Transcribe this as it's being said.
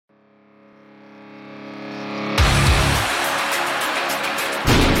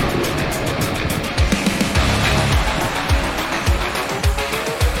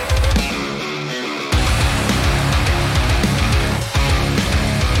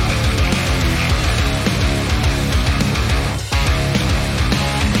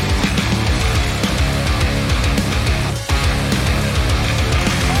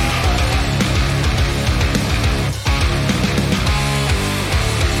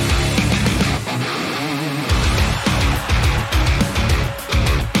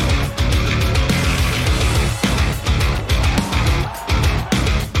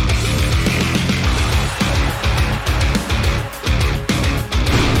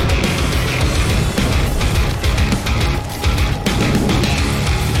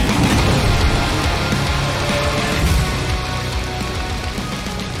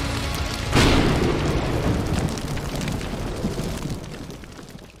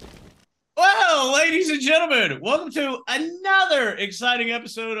Well, ladies and gentlemen, welcome to another exciting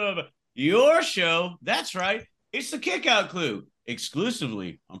episode of your show. That's right. It's the Kickout Clue,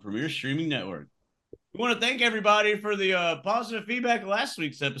 exclusively on Premier Streaming Network. We want to thank everybody for the positive feedback of last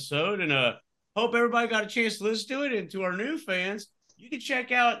week's episode, and hope everybody got a chance to listen to it. And to our new fans, you can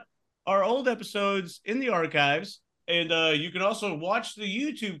check out our old episodes in the archives, and you can also watch the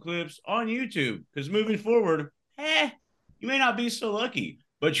YouTube clips on YouTube, because moving forward, you may not be so lucky,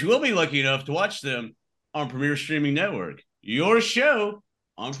 but you will be lucky enough to watch them on Premier Streaming Network. Your show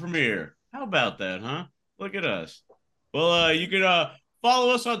on Premier. How about that, huh? Look at us. Well, you can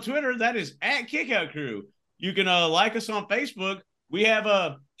follow us on Twitter. That is at Kickout Crew. You can like us on Facebook. We have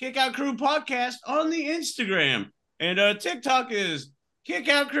a Kickout Crew podcast on the Instagram. And TikTok is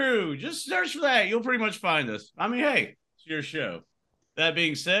Kickout Crew. Just search for that. You'll pretty much find us. I mean, hey, it's your show. That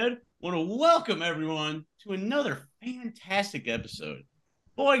being said, I want to welcome everyone to another fantastic episode.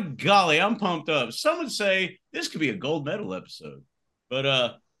 Boy, golly, I'm pumped up. Some would say this could be a gold medal episode.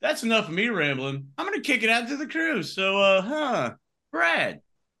 But that's enough of me rambling. I'm going to kick it out to the crew. So, Brad,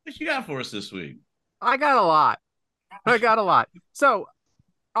 what you got for us this week? I got a lot. So,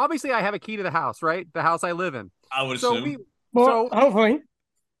 obviously, I have a key to the house, right? The house I live in. I would assume. Hopefully.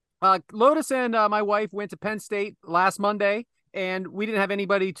 Lotus and my wife went to Penn State last Monday, and we didn't have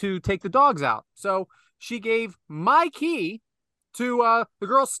anybody to take the dogs out. So she gave my key to the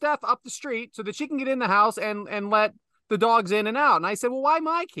girl Steph up the street so that she can get in the house and let the dogs in and out. And I said, well, why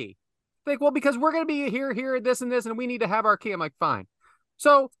my key? Like, well, because we're going to be here, this and this, and we need to have our key. I'm like, fine.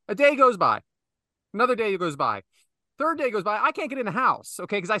 So a day goes by. Another day goes by. Third day goes by. I can't get in the house,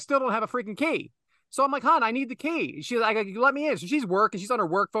 okay, because I still don't have a freaking key. So I'm like, hon, I need the key. She's like, let me in. So she's working. She's on her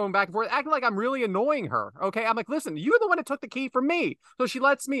work phone back and forth, acting like I'm really annoying her. Okay. I'm like, listen, you're the one that took the key from me. So she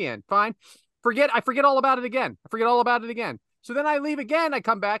lets me in. Fine. I forget all about it again. So then I leave again. I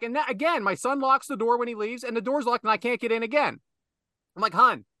come back. And again, my son locks the door when he leaves, and the door's locked, and I can't get in again. I'm like,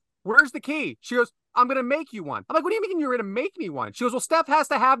 hon, where's the key? She goes, I'm going to make you one. I'm like, what do you mean you're going to make me one? She goes, well, Steph has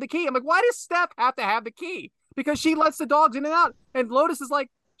to have the key. I'm like, why does Steph have to have the key? Because she lets the dogs in and out. And Lotus is like,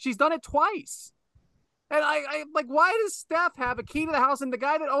 she's done it twice. And I'm like, why does Steph have a key to the house and the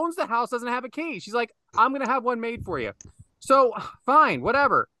guy that owns the house doesn't have a key? She's like, I'm going to have one made for you. So fine,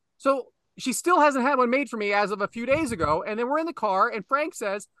 whatever. So she still hasn't had one made for me as of a few days ago. And then we're in the car and Frank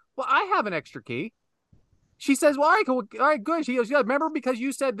says, well, I have an extra key. She says, well, all right, cool. All right, good. She goes, yeah, remember because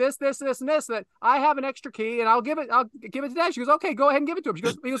you said this, and this, that I have an extra key and I'll give it to Dad. She goes, okay, go ahead and give it to him. He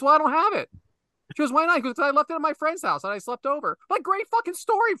goes, well, I don't have it. She goes, why not? He goes, I left it at my friend's house and I slept over. Like, great fucking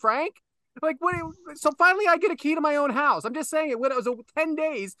story, Frank. Like, so finally I get a key to my own house. I'm just saying it was 10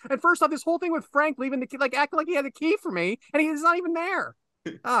 days. And first off, this whole thing with Frank leaving the key, like acting like he had the key for me and he's not even there.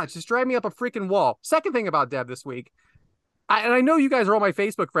 It's just driving me up a freaking wall. Second thing about Deb this week, and I know you guys are all my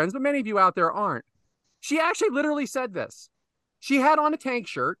Facebook friends, but many of you out there aren't. She actually literally said this. She had on a tank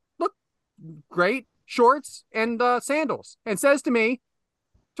shirt, look great, shorts and sandals, and says to me,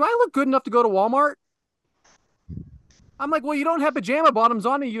 do I look good enough to go to Walmart? I'm like, well, you don't have pajama bottoms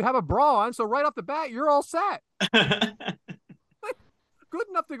on and you have a bra on, so right off the bat, you're all set. Good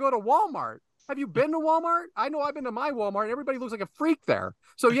enough to go to Walmart. Have you been to Walmart? I know I've been to my Walmart and everybody looks like a freak there.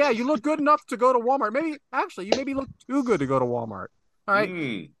 So yeah, you look good enough to go to Walmart. Maybe, actually, you maybe look too good to go to Walmart. All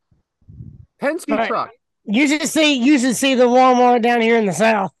right. Penske truck. You should see the Walmart down here in the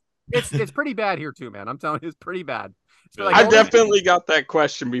South. It's pretty bad here too, man. I'm telling you, it's pretty bad. Like, I definitely got that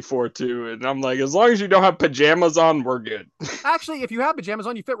question before too, and I'm like, as long as you don't have pajamas on, we're good. Actually, if you have pajamas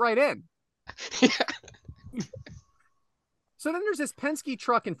on, you fit right in. Yeah. So then there's this Penske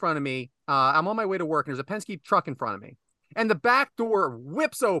truck in front of me. I'm on my way to work, and there's a Penske truck in front of me, and the back door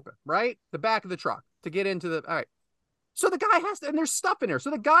whips open, right? The back of the truck to get into the. All right. So the guy has to, and there's stuff in there.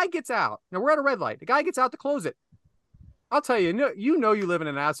 So the guy gets out. Now we're at a red light. The guy gets out to close it. I'll tell you, you live in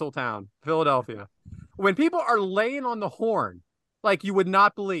an asshole town, Philadelphia. When people are laying on the horn, like you would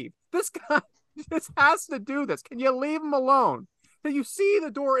not believe, this guy just has to do this. Can you leave him alone? So you see the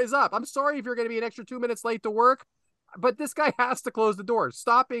door is up. I'm sorry if you're going to be an extra 2 minutes late to work, but this guy has to close the door.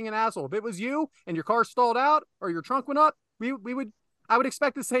 Stop being an asshole. If it was you and your car stalled out or your trunk went up, I would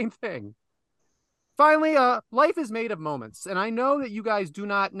expect the same thing. Finally, life is made of moments. And I know that you guys do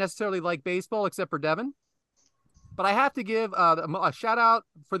not necessarily like baseball except for Devyn, but I have to give a shout out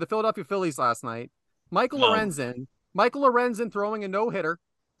for the Philadelphia Phillies last night. Michael Lorenzen throwing a no-hitter.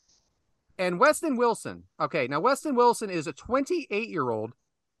 And Weston Wilson. Okay, now Weston Wilson is a 28-year-old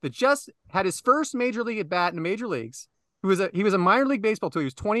that just had his first major league at bat in the major leagues. He was a minor league baseball player. He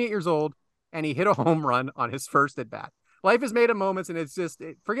was 28 years old, and he hit a home run on his first at bat. Life is made of moments, and it's just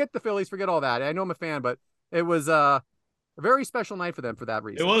forget the Phillies, forget all that. I know I'm a fan, but it was A very special night for them for that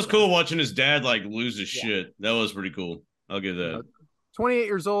reason. It was so. cool watching his dad like lose his shit. That was pretty cool. I'll give that. 28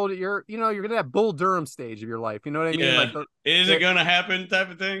 years old, you're gonna have Bull Durham stage of your life. You know what I mean? Yeah. Like, is it gonna happen? Type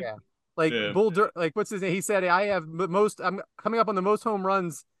of thing. Yeah. Like Bull Durham, like what's his name? He said, I'm coming up on the most home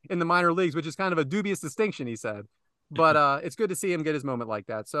runs in the minor leagues, which is kind of a dubious distinction. He said, but it's good to see him get his moment like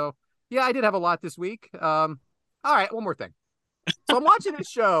that. So yeah, I did have a lot this week. All right, one more thing. So I'm watching this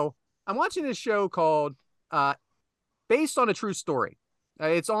show. I'm watching this show called Based on a True Story.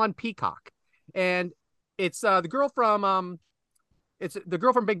 It's on Peacock, and it's the girl from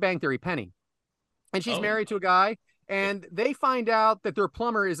Big Bang Theory, Penny, and she's married to a guy, and they find out that their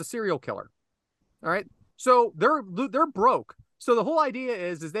plumber is a serial killer. All right, so they're broke. So the whole idea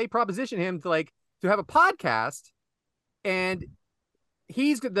is they proposition him to have a podcast, and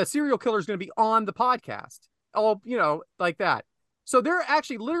the serial killer is going to be on the podcast. All like that. So they're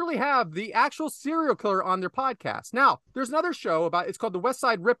actually literally have the actual serial killer on their podcast. Now, there's another show it's called The West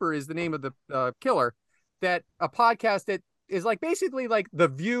Side Ripper is the name of the killer, that a podcast that is basically like The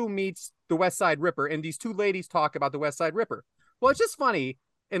View meets The West Side Ripper. And these two ladies talk about The West Side Ripper. Well, it's just funny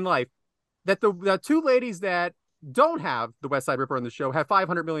in life that the two ladies that don't have The West Side Ripper on the show have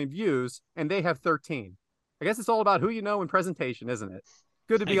 500 million views and they have 13. I guess it's all about who you know and presentation, isn't it?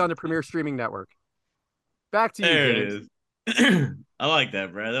 Good to be on the premier streaming network. Back to you, There James. it is. I like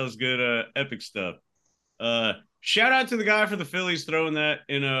that, Brad. That was good, epic stuff. Shout out to the guy for the Phillies throwing that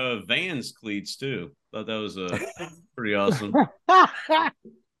in Vans cleats too. Thought that was pretty awesome.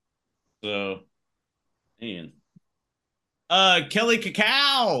 So, man, Kelly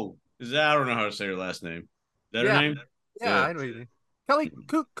Cacao I don't know how to say her last name. Is that her name? Yeah, I know you. Kelly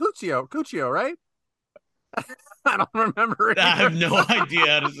Cuccio, right? I don't remember. I have no idea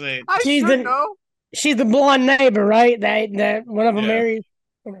how to say it. I should know. She's the blonde neighbor, right? That one of them married.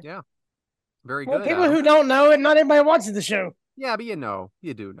 Yeah. Very Well, good. people who don't know it, not everybody watches the show. Yeah, but you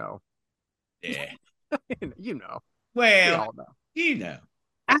do know. Yeah. You know. Well, you know.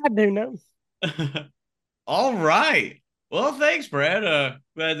 I do know. All right. Well, thanks, Brad.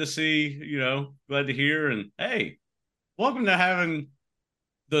 Glad to see, glad to hear. And hey, welcome to having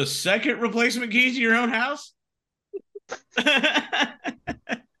the second replacement key to your own house.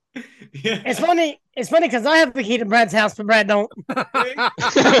 Yeah. It's funny because I have the key to Brad's house, but Brad don't. Gotta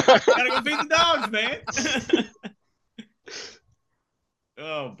go feed the dogs, man.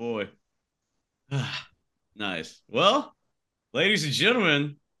 Oh boy. Nice. Well, ladies and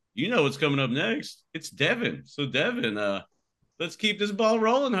gentlemen, you know what's coming up next. It's Devyn. So Devyn, let's keep this ball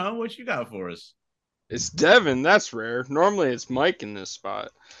rolling, huh? What you got for us? It's Devyn. That's rare. Normally it's Mike in this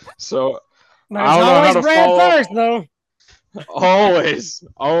spot. So I don't know how to Brad first, though.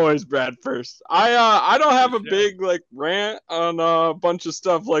 Always Brad first. I don't have a big rant on a bunch of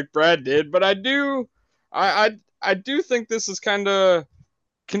stuff like Brad did, but I do think this is kind of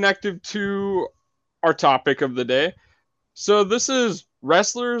connected to our topic of the day. So this is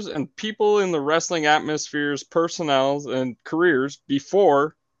wrestlers and people in the wrestling atmospheres, personnels, and careers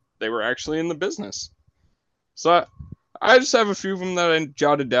before they were actually in the business. So I just have a few of them that I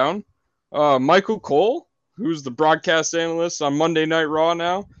jotted down. Michael Cole, who's the broadcast analyst on Monday Night Raw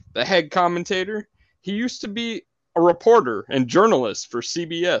now, the head commentator. He used to be a reporter and journalist for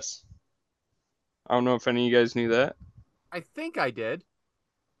CBS. I don't know if any of you guys knew that. I think I did,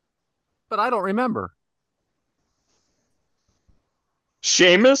 but I don't remember.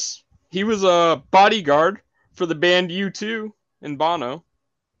 Sheamus, he was a bodyguard for the band U2 and Bono.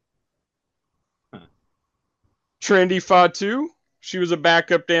 Trendy Fatu, she was a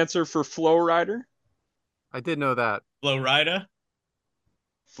backup dancer for Flo Rida. I did know that. Flo Rida?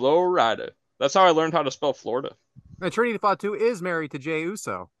 Flo Rida. That's how I learned how to spell Florida. And Trinity Fatu is married to Jay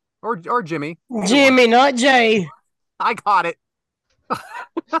Uso. Or Jimmy. Jimmy, not Jay. I got it.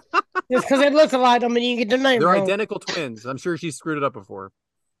 Just because they look alike, I mean, you get the name They're wrong. identical twins. I'm sure she screwed it up before.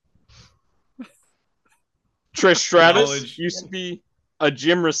 Trish Stratus used to be a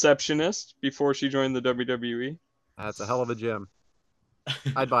gym receptionist before she joined the WWE. That's a hell of a gym.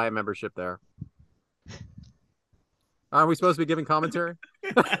 I'd buy a membership there. Aren't we supposed to be giving commentary?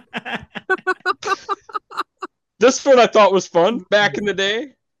 This one I thought was fun. Back in the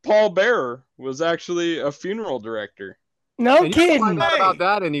day, Paul Bearer was actually a funeral director. No and kidding. You can find out about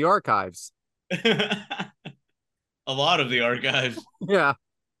that in the archives. A lot of the archives. Yeah.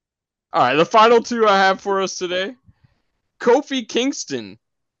 All right, the final two I have for us today. Kofi Kingston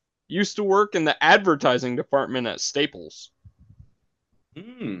used to work in the advertising department at Staples.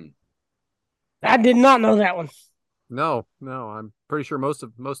 I did not know that one. No, I'm pretty sure most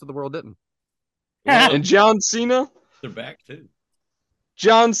of the world didn't. And John Cena. They're back too.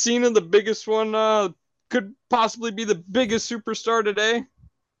 John Cena, the biggest one, could possibly be the biggest superstar today.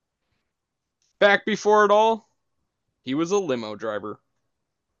 Back before it all, he was a limo driver.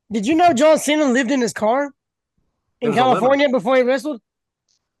 Did you know John Cena lived in his car in California before he wrestled?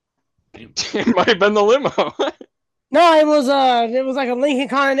 It might have been the limo. No, it was like a Lincoln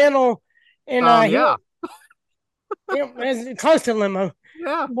Continental, and it's close to limo.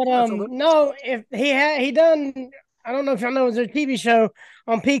 Yeah, but no, if he done, I don't know if y'all know, there's a TV show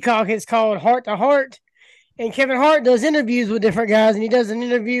on Peacock. It's called Heart to Heart, and Kevin Hart does interviews with different guys, and he does an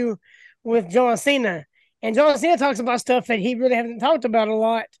interview with John Cena, and John Cena talks about stuff that he really hasn't talked about a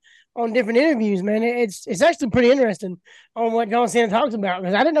lot on different interviews. Man, it's actually pretty interesting on what John Cena talks about,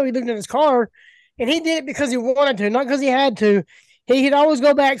 because I didn't know he lived in his car, and he did it because he wanted to, not because he had to. He'd always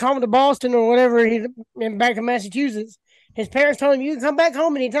go back home to Boston or whatever, and back to Massachusetts. His parents told him, "You can come back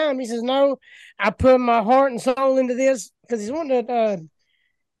home anytime." He says, "No, I put my heart and soul into this," because he wanted to.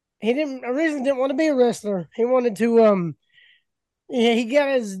 He originally didn't want to be a wrestler. He wanted to. He got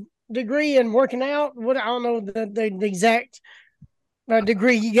his degree in working out. What, I don't know the exact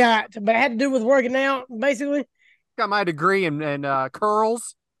degree he got, but it had to do with working out, basically. Got my degree in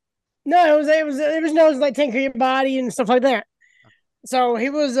curls. No, it was like taking care of your body and stuff like that. So he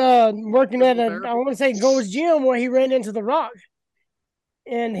was working at I want to say Gold's Gym, where he ran into The Rock,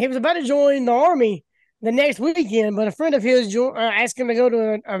 and he was about to join the Army the next weekend, but a friend of his asked him to go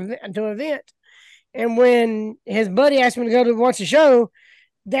to an event, and when his buddy asked him to go to watch the show,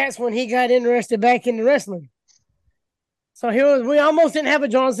 that's when he got interested back into wrestling. So we almost didn't have a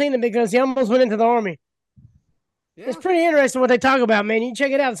John Cena because he almost went into the Army. Yeah. It's pretty interesting what they talk about, man. You can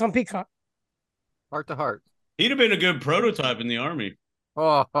check it out. It's on Peacock. Heart to Heart. He'd have been a good prototype in the Army.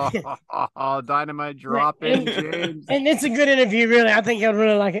 Oh, dynamite drop in, James. And it's a good interview, really. I think you'll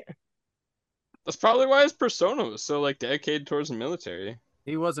really like it. That's probably why his persona was so dedicated towards the military.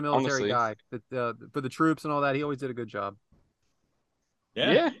 He was a military guy. For the troops and all that, he always did a good job.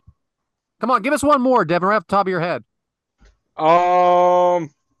 Yeah. Come on, give us one more, Devyn, right off the top of your head.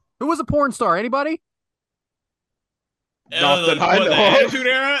 Who was a porn star? Anybody? Nothing I know. The Attitude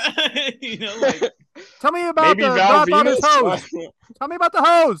Era? Tell me about the Godfather's hose. Tell me about the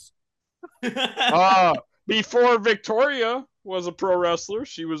hose. Before Victoria was a pro wrestler,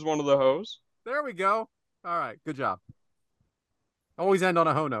 she was one of the hoes. There we go. All right, good job. Always end on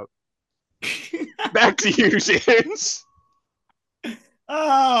a hoe note. Back to you, James.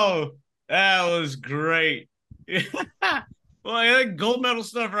 Oh, that was great. Well, I think gold medal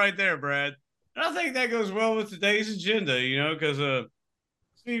stuff right there, Brad. I think that goes well with today's agenda, because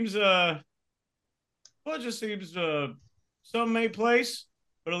seems it just seems some may place,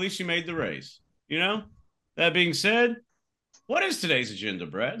 but at least you made the race. That being said, what is today's agenda,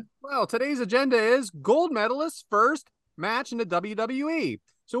 Brad? Well, today's agenda is gold medalists' first match in the WWE.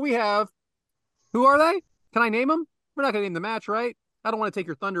 So we have, who are they? Can I name them? We're not going to name the match, right? I don't want to take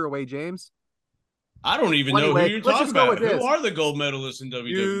your thunder away, James. I don't even know who you're talking about. Who are the gold medalists in WWE?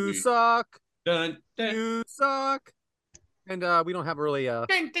 You suck. Dun, dun. You suck. And we don't have really a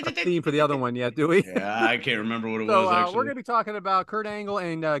theme for the other one yet, do we? Yeah, I can't remember what it was, actually. We're going to be talking about Kurt Angle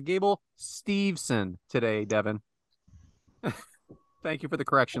and Gable Steveson today, Devyn. Thank you for the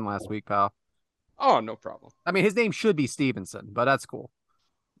correction last week, pal. Oh, no problem. I mean, his name should be Stevenson, but that's cool.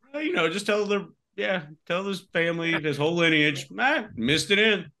 Just tell his family, his whole lineage. Missed it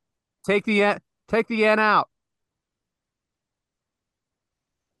in. Take the N out.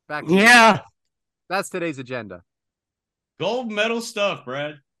 Back to you. That's today's agenda. Gold medal stuff,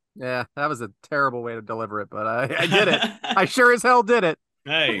 Brad. Yeah, that was a terrible way to deliver it, but I did it. I sure as hell did it.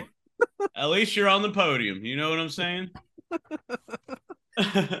 Hey, at least you're on the podium. You know what I'm saying?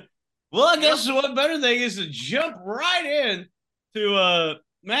 Well, I guess what better thing is to jump right in to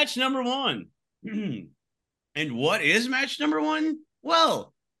match number one. And what is match number one?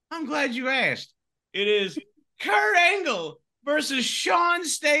 Well, I'm glad you asked. It is Kurt Angle versus Shawn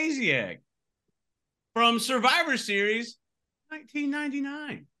Stasiak from Survivor Series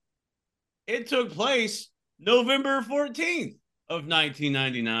 1999. It took place November 14th of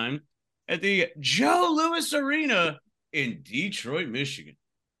 1999 at the Joe Louis Arena in Detroit, Michigan.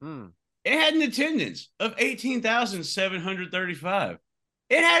 It had an attendance of 18,735.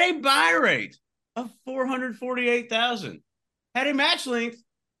 It had a buy rate of 448,000. Had a match length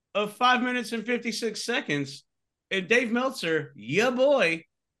of 5 minutes and 56 seconds. And Dave Meltzer, ya boy,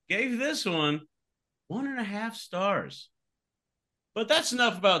 gave this one 1.5 stars. But that's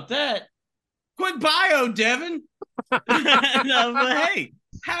enough about that. Quick bio, Devyn. No, but hey,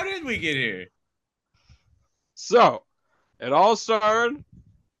 how did we get here? So, it all started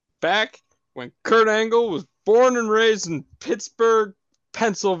back when Kurt Angle was born and raised in Pittsburgh,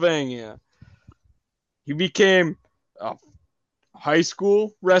 Pennsylvania. He became a high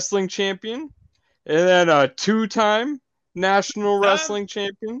school wrestling champion, and then a 2-time national wrestling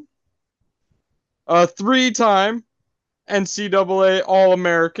champion, a 3-time NCAA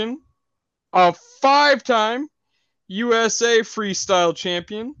All-American, a 5-time USA freestyle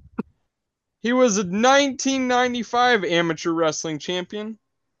champion. He was a 1995 amateur wrestling champion,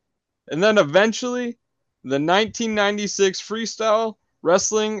 and then eventually the 1996 freestyle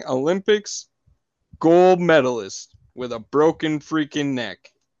wrestling Olympics gold medalist with a broken freaking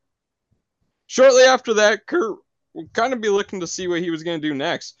neck. Shortly after that, Kurt would kind of be looking to see what he was going to do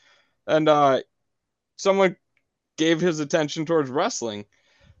next, and someone gave his attention towards wrestling.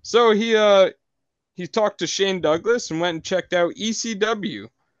 So he talked to Shane Douglas and went and checked out ECW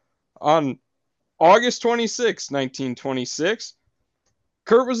on August 26, 1926.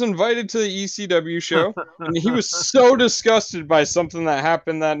 Kurt was invited to the ECW show, and he was so disgusted by something that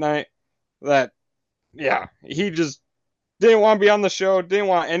happened that night that, yeah, he just didn't want to be on the show, didn't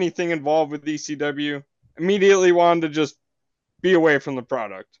want anything involved with ECW, immediately wanted to just be away from the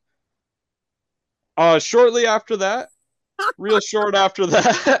product. Shortly after that, real short after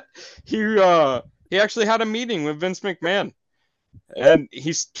that, he actually had a meeting with Vince McMahon, and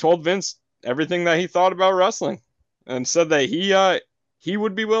he told Vince everything that he thought about wrestling, and said that he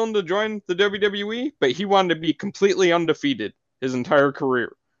would be willing to join the WWE, but he wanted to be completely undefeated his entire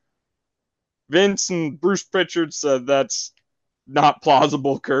career. Vince and Bruce Pritchard said that's not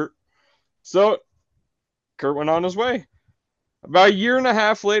plausible, Kurt. So Kurt went on his way. About a year and a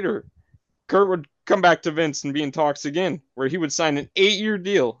half later, Kurt would come back to Vince and be in talks again, where he would sign an 8-year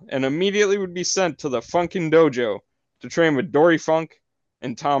deal and immediately would be sent to the Funkin' Dojo to train with Dory Funk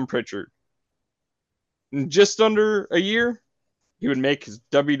and Tom Pritchard. In just under a year, he would make his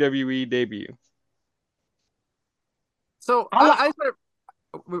WWE debut. So,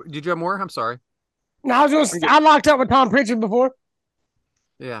 did you have more? I'm sorry. No, I locked up with Tom Pritchard before.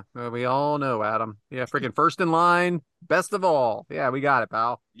 Yeah, we all know, Adam. Yeah, freaking first in line, best of all. Yeah, we got it,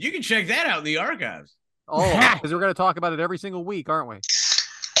 pal. You can check that out in the archives. Oh, because we're going to talk about it every single week, aren't we?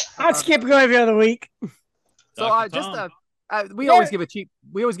 I'd skip go every other week. So we always give a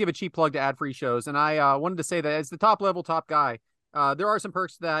cheap plug to ad-free shows, and I wanted to say that as the top guy, there are some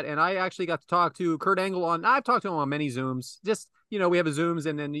perks to that, and I actually got to talk to Kurt Angle I've talked to him on many Zooms. Just, we have a Zooms,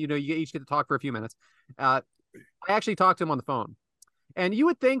 and then, you each get to talk for a few minutes. I actually talked to him on the phone. And you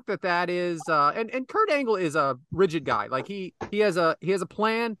would think that is, and Kurt Angle is a rigid guy. Like he has a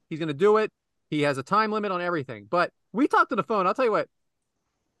plan. He's going to do it. He has a time limit on everything. But we talked on the phone. I'll tell you what,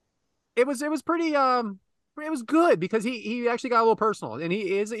 it was pretty, it was good because he actually got a little personal, and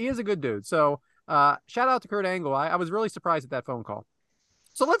he is a good dude. So, shout out to Kurt Angle. I was really surprised at that phone call.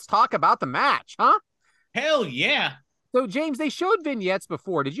 So let's talk about the match, huh? Hell yeah. So James, they showed vignettes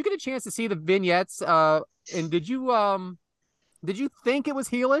before. Did you get a chance to see the vignettes? And did you think it was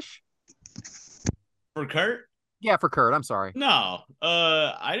heelish? For Kurt? Yeah, for Kurt. I'm sorry. No,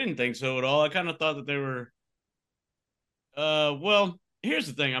 I didn't think so at all. I kind of thought that they were. Well, here's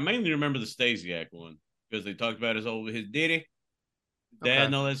the thing. I mainly remember the Stasiak one because they talked about his daddy, dad,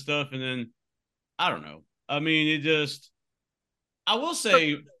 and all that stuff. And then I don't know. I mean, I will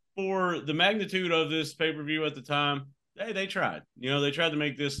say for the magnitude of this pay-per-view at the time, they tried. They tried to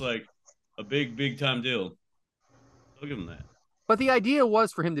make this like a big time deal. I'll give them that. But the idea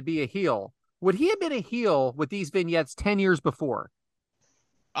was for him to be a heel. Would he have been a heel with these vignettes 10 years before?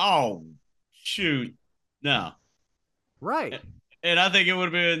 Oh, shoot. No. Right. And I think it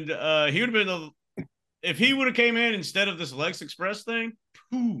would have been, he would have been, if he would have came in instead of this Lex Express thing,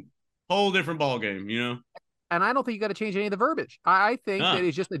 whole different ball game, And I don't think you got to change any of the verbiage. I think that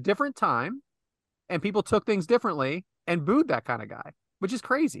it's just a different time, and people took things differently and booed that kind of guy, which is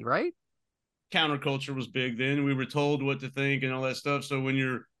crazy, right? Counterculture was big then. We were told what to think and all that stuff. So when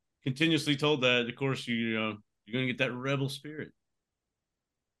you're continuously told that, of course, you're going to get that rebel spirit.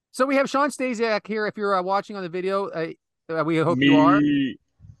 So we have Shawn Stasiak here. If you're watching on the video, we hope you are.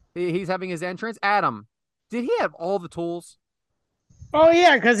 He's having his entrance. Adam, did he have all the tools? Oh,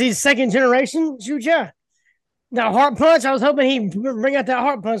 yeah, because he's second generation. Shoot, yeah. That heart punch, I was hoping he'd bring out that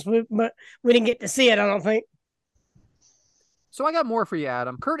heart punch, but we didn't get to see it, I don't think. So I got more for you,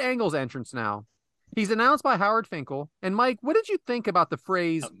 Adam. Kurt Angle's entrance now. He's announced by Howard Finkel. And Mike, what did you think about the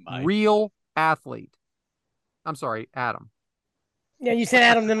phrase real athlete? I'm sorry, Adam. Yeah, you said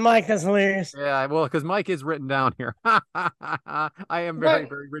Adam, then Mike. That's hilarious. Yeah, well, because Mike is written down here. I am very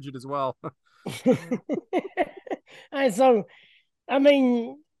rigid as well. And so, I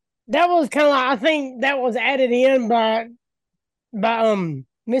mean, that was kind of like, I think that was added in by Vince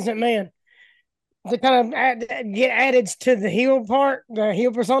McMahon to kind of get added to the heel part, the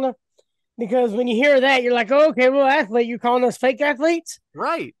heel persona. Because when you hear that, you're like, oh, okay, well, athlete, you're calling us fake athletes?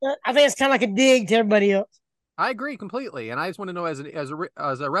 Right. I think it's kind of like a dig to everybody else. I agree completely, and I just want to know, as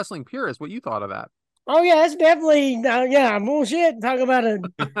a wrestling purist, what you thought of that. Oh yeah, that's definitely bullshit. Talk about a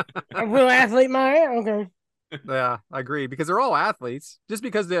real athlete, okay. Yeah, I agree, because they're all athletes. Just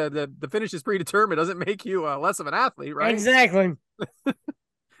because the finish is predetermined doesn't make you less of an athlete, right? Exactly.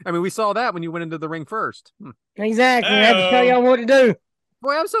 I mean, we saw that when you went into the ring first. Exactly. I had to tell y'all what to do.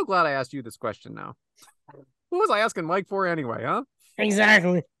 Boy, I'm so glad I asked you this question now. What was I asking Mike for anyway, huh?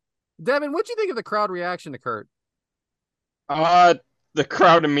 Exactly. Devyn, what'd you think of the crowd reaction to Kurt? The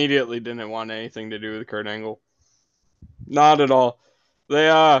crowd immediately didn't want anything to do with Kurt Angle. Not at all. They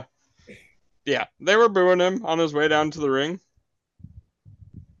they were booing him on his way down to the ring.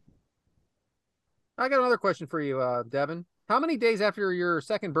 I got another question for you, Devyn. How many days after your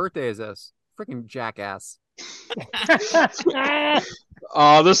second birthday is this? Freaking jackass.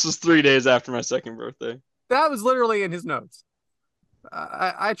 This is 3 days after my second birthday. That was literally in his notes.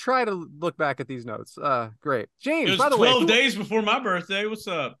 I try to look back at these notes. Great. James, it was by the 12 days before my birthday. What's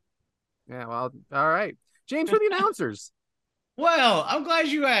up? Yeah, well, all right. James, for the announcers. Well, I'm glad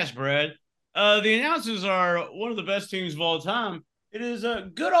you asked, Brad. The announcers are one of the best teams of all time. It is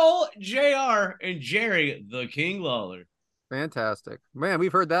good old JR and Jerry, the King Lawler. Fantastic. Man,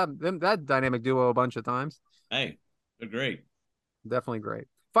 we've heard that dynamic duo a bunch of times. Hey, they're great. Definitely great.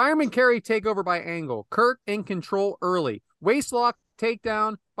 Fireman Carey takeover by Angle. Kurt in control early. Waistlock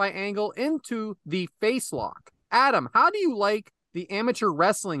takedown by Angle into the face lock. Adam, how do you like the amateur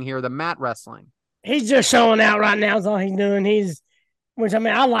wrestling here, the mat wrestling? He's just showing out right now is all he's doing. Which I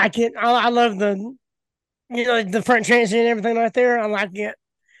mean, I like it. I love the front transition and everything right there. I like it.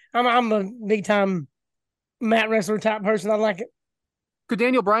 I'm a big time mat wrestler type person. I like it. Could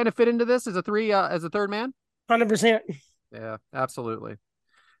Daniel Bryan have fit into this as a third man? 100%. Yeah, absolutely.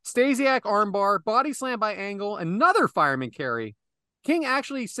 Stasiak armbar, body slam by Angle, another fireman carry. King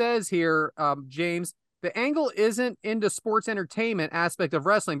actually says here, James, the Angle isn't into sports entertainment aspect of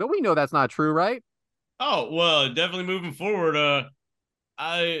wrestling, but we know that's not true, right? Oh, well, definitely moving forward.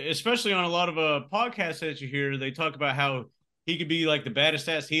 Especially on a lot of podcasts that you hear, they talk about how he could be like the baddest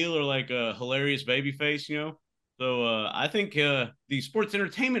ass heel or like a hilarious baby face, So I think the sports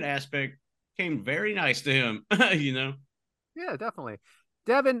entertainment aspect came very nice to him, Yeah, definitely.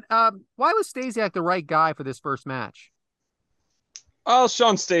 Devyn, why was Stasiak the right guy for this first match? Oh,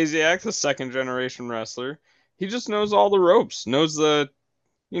 Shawn Stasiak, the second generation wrestler. He just knows all the ropes, he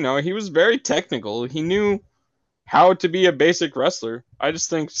was very technical. He knew how to be a basic wrestler. I just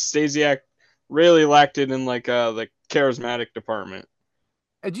think Stasiak really lacked it in like the charismatic department.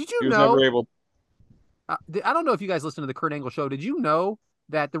 Did you he was know? Never able. I don't know if you guys listened to the Kurt Angle show. Did you know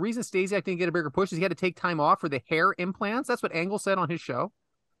that the reason Stasiak didn't get a bigger push is he had to take time off for the hair implants? That's what Angle said on his show.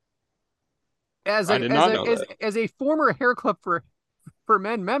 As a former hair club for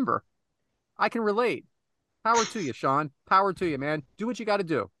men member, I can relate. Power to you, Shawn. Power to you, man. Do what you got to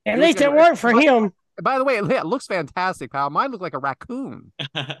do. At least it worked for him. By the way, it looks fantastic, pal. Mine looked like a raccoon.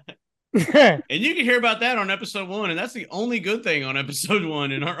 And you can hear about that on episode 1, and that's the only good thing on episode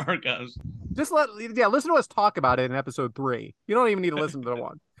 1 in our archives. Just listen to us talk about it in episode 3. You don't even need to listen to the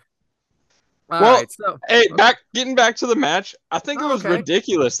one. Getting back to the match, I think it was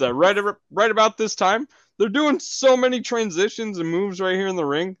ridiculous that right about this time, they're doing so many transitions and moves right here in the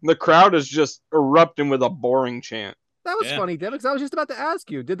ring. The crowd is just erupting with a boring chant. That was funny, Devyn, because I was just about to ask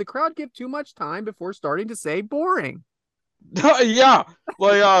you, did the crowd give too much time before starting to say boring? Yeah.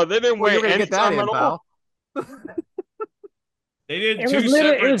 Like, they didn't wait any time at all. They did two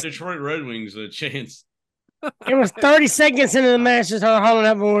separate Detroit Red Wings chants. It was 30 seconds into the match just hollering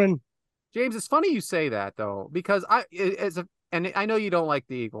out boring. James, it's funny you say that, though, because and I know you don't like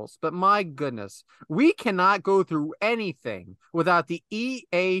the Eagles, but my goodness, we cannot go through anything without the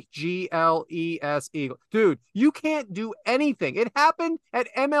EAGLES Eagle. Dude, you can't do anything. It happened at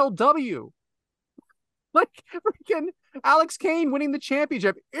MLW. Like freaking Alex Kane winning the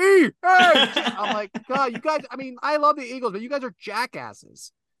championship. I'm like, God, you guys, I mean, I love the Eagles, but you guys are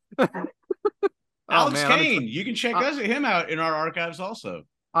jackasses. Alex Kane, you can check him out in our archives also.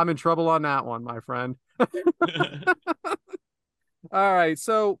 I'm in trouble on that one, my friend. All right,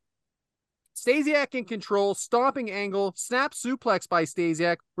 so Stasiak in control, stomping Angle, snap suplex by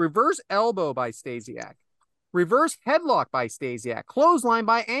Stasiak, reverse elbow by Stasiak, reverse headlock by Stasiak, clothesline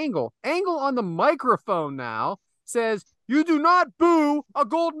by Angle. Angle on the microphone now says, "You do not boo a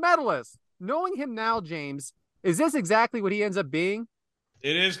gold medalist." Knowing him now, James, is this exactly what he ends up being?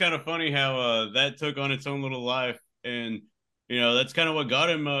 It is kind of funny how that took on its own little life, and that's kind of what got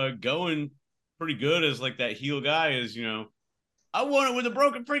him going pretty good as like that heel guy is, I won it with a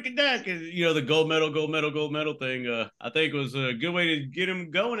broken freaking neck. And, the gold medal thing, I think was a good way to get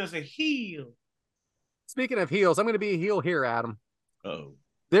him going as a heel. Speaking of heels, I'm going to be a heel here, Adam. Oh.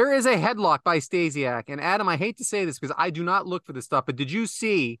 There is a headlock by Stasiak. And Adam, I hate to say this because I do not look for this stuff, but did you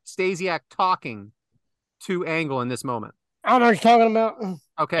see Stasiak talking to Angle in this moment? I don't know what you're talking about.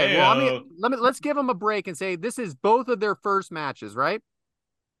 Okay, Hey-o. well, let's give them a break and say this is both of their first matches, right?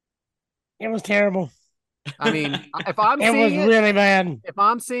 It was terrible. I mean, if I'm It was seeing it, really bad. if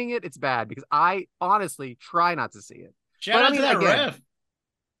I'm seeing it, it's bad because I honestly try not to see it. Shout out to that again, ref.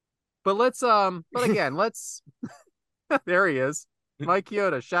 But let's there he is. Mike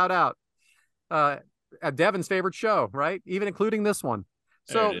Chioda, shout out. Devyn's favorite show, right? Even including this one.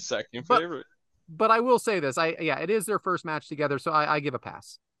 So second favorite. But I will say this. It is their first match together, so I give a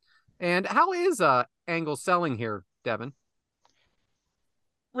pass. And how is Angle selling here, Devyn?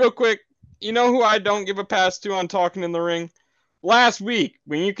 Real quick, you know who I don't give a pass to on talking in the ring? Last week,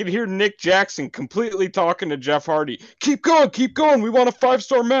 when you could hear Nick Jackson completely talking to Jeff Hardy. Keep going. We want a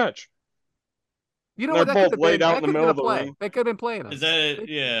 5-star match. You know what? They're both laid out in the middle of the ring. They could have been playing us. Is that it?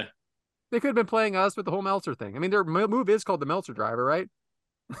 Yeah. They could have been playing us with the whole Meltzer thing. I mean, their move is called the Meltzer driver, right?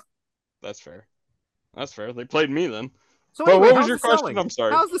 That's fair. They played me then. So but anyway, what was your question? selling? I'm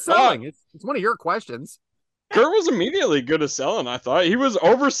sorry. How's the selling? It's one of your questions. Kurt was immediately good at selling, I thought. He was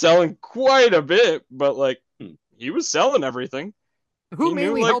overselling quite a bit, but he was selling everything. Who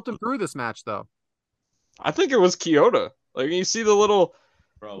mainly helped him through this match, though? I think it was Chioda. You see the little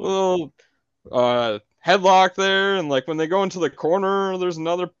headlock there, and when they go into the corner, there's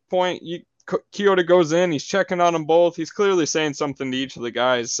another point. Chioda goes in, he's checking on them both. He's clearly saying something to each of the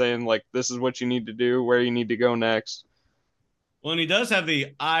guys, saying, this is what you need to do, where you need to go next. Well, and he does have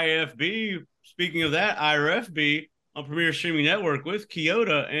the IFB. Speaking of that, IRFB on Premier Streaming Network with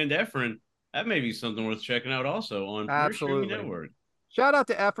Chioda and Efren. That may be something worth checking out also on Premier Streaming Network. Shout out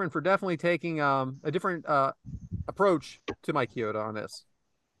to Efren for definitely taking a different approach to Mike Chioda on this.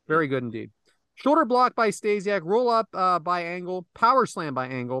 Very good indeed. Shoulder block by Stasiak, roll up by Angle, power slam by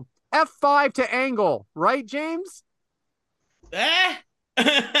Angle, F5 to Angle, right, James?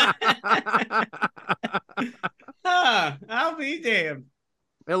 I'll be damned.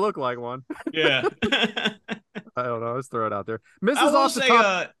 It looked like one. Yeah. I don't know. Let's throw it out there. I will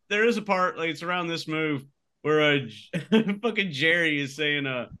say there is a part, it's around this move where fucking Jerry is saying,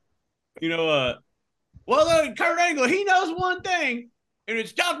 Kurt Angle, he knows one thing, and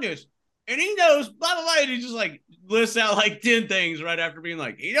it's toughness. And he knows blah, blah, blah. And he just lists out 10 things right after being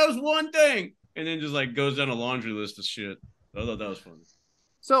he knows one thing. And then just goes down a laundry list of shit. I thought that was funny.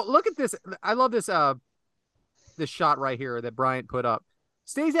 So look at this. I love this this shot right here that Bryant put up.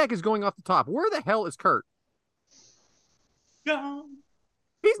 Stasiak is going off the top. Where the hell is Kurt? Gone.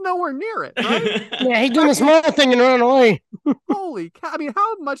 He's nowhere near it, right? Yeah, he's doing a small thing and running away. Holy cow. I mean,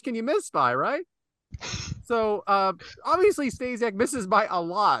 how much can you miss by, right? So obviously Stasiak misses by a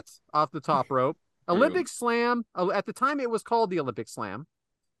lot off the top rope. Olympic slam. At the time, it was called the Olympic slam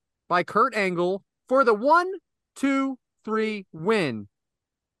by Kurt Angle for the 1, 2, 3 win.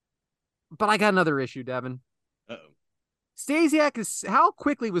 But I got another issue, Devyn. Uh-oh. How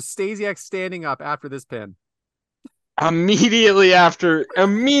quickly was Stasiak standing up after this pin? Immediately after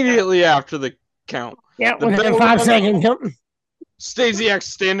the count. Yeah, within 5 seconds. Stasiak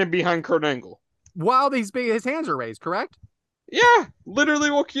standing behind Kurt Angle. While his hands are raised, correct? Yeah, literally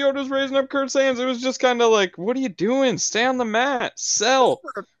while Chioda's raising up Kurt's hands, it was just kind of what are you doing? Stay on the mat. Sell.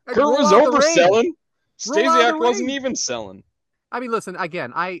 Kurt was overselling. Stasiak wasn't even selling. I mean, listen,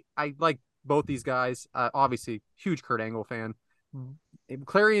 again, I like both these guys. Obviously, huge Kurt Angle fan.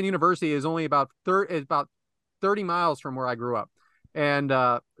 Clarion University is only about 30 miles from where I grew up. And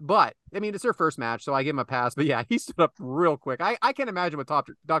but I mean, it's their first match, so I give him a pass. But yeah, he stood up real quick. I can't imagine what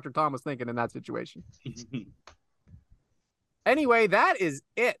Dr. Tom was thinking in that situation. Anyway, that is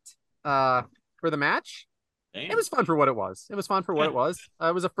it for the match. Damn. It was fun for what it was. It was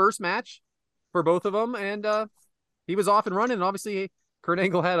a first match for both of them, and he was off and running. And obviously, Kurt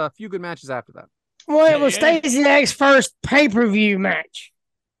Angle had a few good matches after that. Well, it was Stasiak's first pay-per-view match.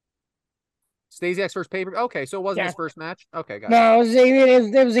 Stasiak's first pay-per-view? Okay, so it wasn't his first match? Okay, got it. No,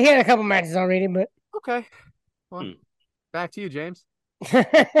 he had a couple matches already, but... Okay. Well, back to you, James.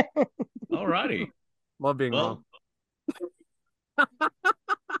 All righty. Love being wrong.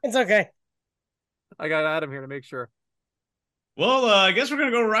 It's okay. I got Adam here to make sure. Well, I guess we're going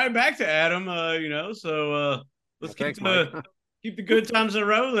to go right back to Adam, so let's keep the good times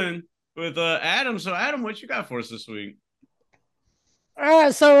rolling with Adam. So, Adam, what you got for us this week? All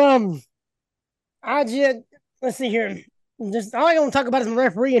right, so, let's see here. Just all I want to talk about is my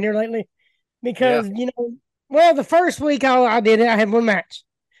referee in here lately because, Well, the first week I did it, I had one match.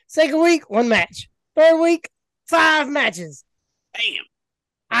 Second week, one match. Third week, 5 matches. Damn.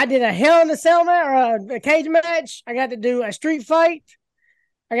 I did a Hell in a Cell match, or a cage match. I got to do a street fight.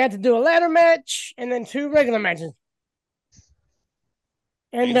 I got to do a ladder match, and then 2 regular matches.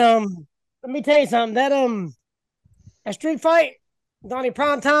 And let me tell you something. That a street fight, Donnie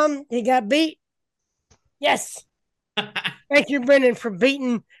Primetime, he got beat. Yes. Thank you, Brendan, for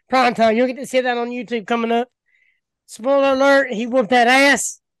beating Primetime. You'll get to see that on YouTube coming up. Spoiler alert, he whooped that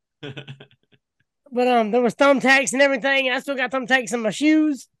ass. But there was thumbtacks and everything, and I still got thumbtacks in my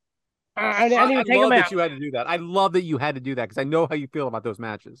shoes. I didn't even take them out. That you had to do that. I love that you had to do that because I know how you feel about those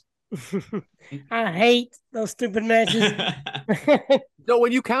matches. I hate those stupid matches. No,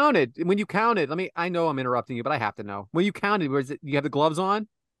 when you counted, I know I'm interrupting you, but I have to know. When you counted, you have the gloves on?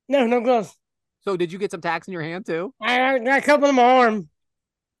 No gloves. So did you get some tacks in your hand too? I got a couple in my arm,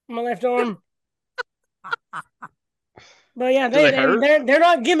 my left arm. But yeah, they're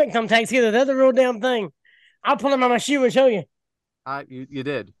not gimmick thumbtacks either. They're the real damn thing. I'll pull them on my shoe and show you. You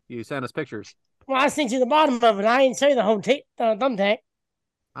did. You sent us pictures. Well, I sent you the bottom of it. I didn't show you the whole thumbtack.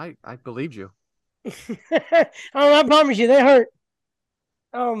 I believed you. I promise you, they hurt.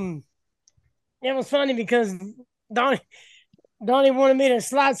 It was funny because Donnie wanted me to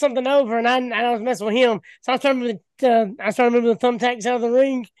slide something over, and I was messing with him. So I started moving the thumbtacks out of the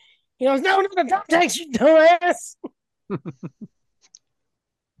ring. He goes, "No, not the thumbtacks, you dumbass."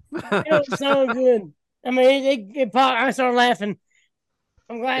 It was so good. I mean, it popped. I started laughing.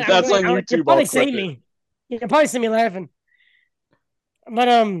 I'm glad. If that's on YouTube, you'll probably see me. You'll probably see me laughing. But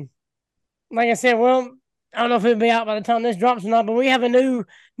like I said, well, I don't know if it'll be out by the time this drops or not. But we have a new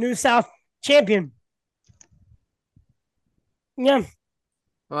South champion. Yeah.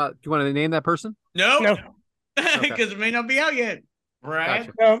 Do you want to name that person? No. No. Because it may not be out yet. Right?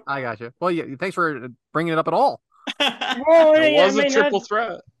 Gotcha. No. I got you. Well, yeah. Thanks for bringing it up at all. Well, It was a triple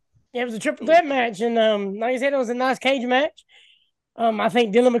threat. Yeah, it was a triple threat match, and like I said, it was a nice cage match. I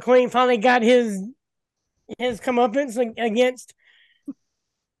think Dylan McQueen finally got his comeuppance against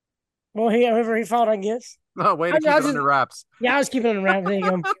whoever he fought, I guess. Oh, way to keep it under wraps. Yeah, I was keeping it under wraps. There you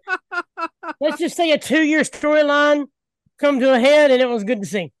go. Let's just say a 2-year storyline come to a head, and it was good to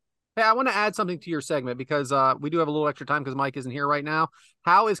see. Hey, I want to add something to your segment because we do have a little extra time because Mike isn't here right now.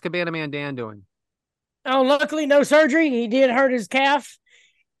 How is Cabana Man Dan doing? Oh, luckily no surgery. He did hurt his calf,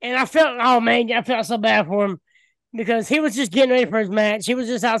 and I felt so bad for him because he was just getting ready for his match. He was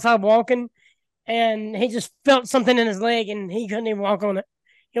just outside walking, and he just felt something in his leg, and he couldn't even walk on it.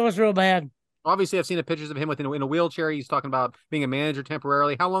 It was real bad. Obviously, I've seen the pictures of him in a wheelchair. He's talking about being a manager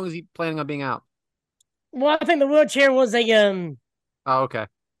temporarily. How long is he planning on being out? Well, I think the wheelchair was a Oh, okay.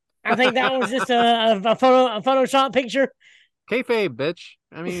 I think that was just a Photoshop picture. Kayfabe, bitch.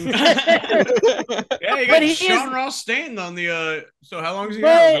 I mean, yeah, you got Sean Ross Stanton on the. So how long is he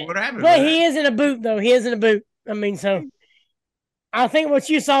out? What happened? But he is in a boot, though. He is in a boot. I mean, so I think what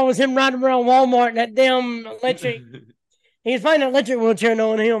you saw was him riding around Walmart in that damn electric. He was finding an electric wheelchair,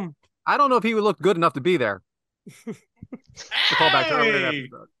 knowing him. I don't know if he would look good enough to be there. Hey!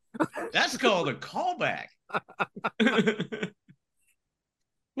 That's called a callback.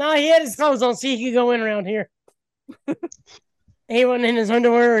 No, he had his clothes on so he could go in around here. He wasn't in his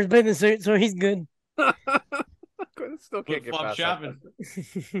underwear or his bathing suit, so he's good. Still can't get past shopping.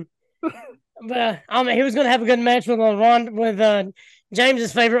 But he was going to have a good match with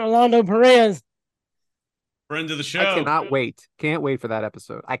James's favorite, Orlando Perez. Friend of the show. I cannot wait. Can't wait for that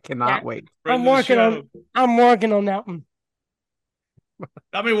episode. I cannot wait. I'm working on that one.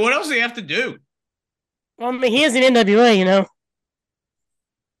 I mean, what else do you have to do? I mean, he is an NWA, you know.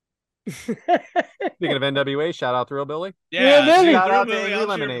 Speaking of NWA, shout out Thrill Billy. Yeah, shout out to Angry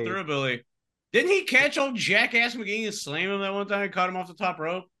Lemonade. Thrill Billy. Didn't he catch old Jackass McGee and slam him that one time? Caught him off the top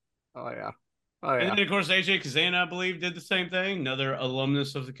rope. Oh yeah. And then of course AJ Kazan, I believe, did the same thing. Another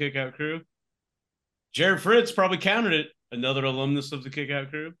alumnus of the Kickout Crew. Jared Fritz probably counted it. Another alumnus of the Kickout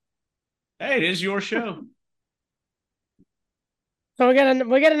Crew. Hey, it is your show. So we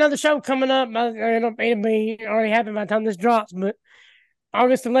got another show coming up. It'll be already happened by the time this drops, but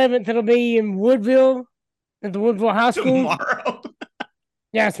August 11th it'll be in Woodville at the Woodville High School. Tomorrow.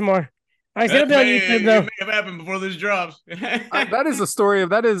 Yeah, tomorrow. All right, it'll be on YouTube though. It may have happened before this drops. That is the story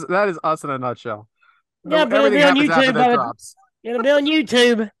of that is us in a nutshell. Yeah, but everything it'll be on happens after YouTube. that drops. It'll be on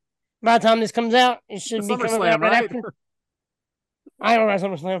YouTube by the time this comes out. It should be coming out right after. I don't know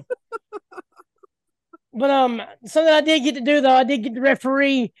SummerSlam. But something I did get to do though, I did get to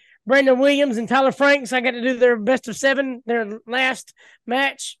referee Brandon Williams and Tyler Franks. I got to do their best of 7, their last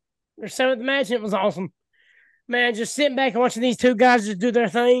match, their 7th match, and it was awesome. Man, just sitting back and watching these two guys just do their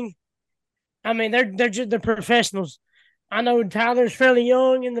thing. I mean, they're professionals. I know Tyler's fairly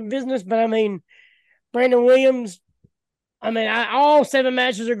young in the business, but I mean, Brandon Williams. I mean, all 7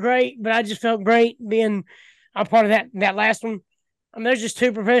 matches are great, but I just felt great being a part of that last one. I mean, there's just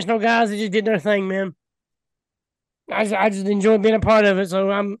 2 professional guys that just did their thing, man. I just enjoyed being a part of it, so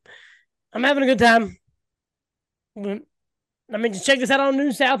I'm having a good time. I mean, just check us out on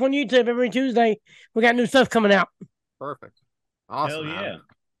New South on YouTube every Tuesday. We got new stuff coming out. Perfect. Awesome. Hell yeah. Adam.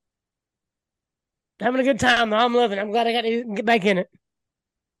 Having a good time, though. I'm loving it. I'm glad I got to get back in it.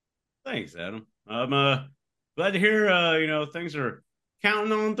 Thanks, Adam. I'm glad to hear things are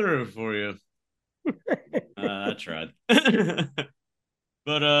counting on through for you. I tried.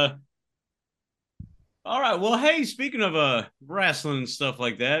 But all right. Well, hey, speaking of wrestling and stuff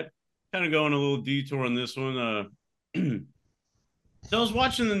like that, kind of going a little detour on this one. So I was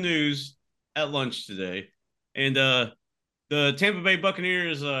watching the news at lunch today, and the Tampa Bay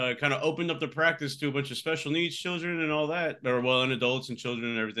Buccaneers kind of opened up their practice to a bunch of special needs children and all that, and adults and children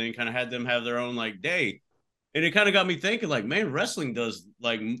and everything. Kind of had them have their own like day, and it kind of got me thinking, like, man, wrestling does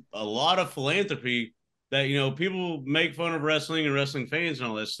like a lot of philanthropy that people make fun of wrestling and wrestling fans and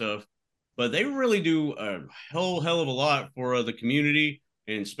all that stuff, but they really do a hell of a lot for the community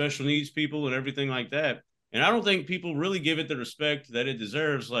and special needs people and everything like that. And I don't think people really give it the respect that it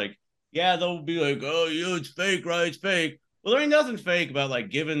deserves. Like, yeah, they'll be like, oh, it's fake, right? It's fake. Well, there ain't nothing fake about like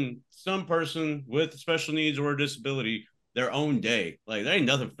giving some person with special needs or a disability their own day. Like, there ain't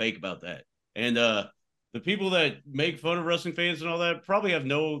nothing fake about that. And the people that make fun of wrestling fans and all that probably have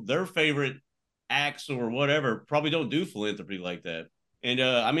their favorite acts or whatever probably don't do philanthropy like that. And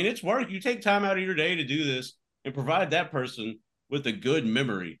I mean, it's work. You take time out of your day to do this and provide that person with a good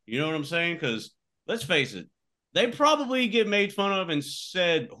memory. You know what I'm saying? Because let's face it, they probably get made fun of and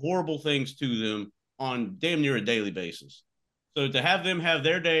said horrible things to them on damn near a daily basis. So to have them have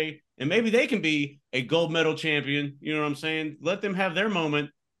their day, and maybe they can be a gold medal champion, you know what I'm saying? Let them have their moment.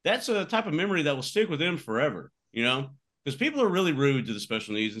 That's a type of memory that will stick with them forever, because people are really rude to the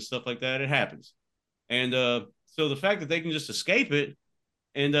special needs and stuff like that. It happens. And so the fact that they can just escape it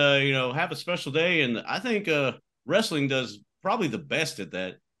and, have a special day. And I think wrestling does probably the best at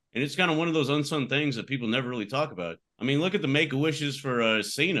that. And it's kind of one of those unsung things that people never really talk about. I mean, look at the Make-A-Wishes for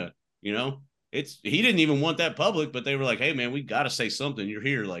Cena, he didn't even want that public, but they were like, hey, man, we got to say something. You're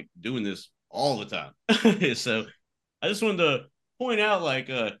here like doing this all the time. So I just wanted to point out, like,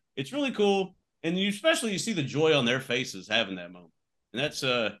 it's really cool. And you see the joy on their faces having that moment. And that's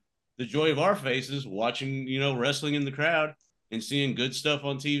the joy of our faces watching, wrestling in the crowd and seeing good stuff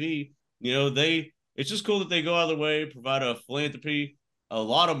on TV. It's just cool that they go out of their way, provide a philanthropy, a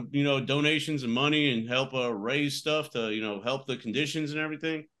lot of, donations and money, and help raise stuff to, help the conditions and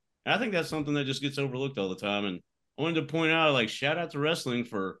everything. And I think that's something that just gets overlooked all the time. And I wanted to point out, like, shout out to wrestling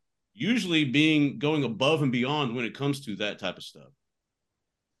for usually going above and beyond when it comes to that type of stuff.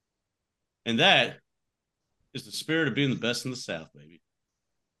 And that is the spirit of being the best in the South, baby.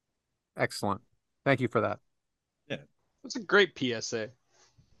 Excellent. Thank you for that. Yeah. That's a great PSA.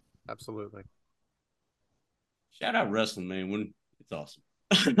 Absolutely. Shout out wrestling, man. When it's awesome.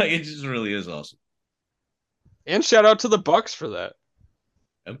 Like, it just really is awesome. And shout out to the Bucks for that.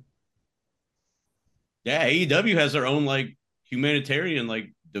 Yep. Yeah, AEW has their own like humanitarian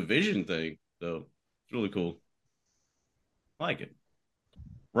like division thing. So it's really cool. I like it.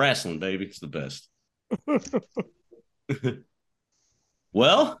 Wrestling, baby. It's the best.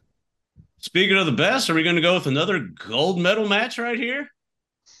 Well, speaking of the best, are we going to go with another gold medal match right here?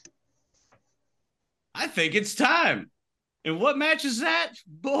 I think it's time. And what match is that?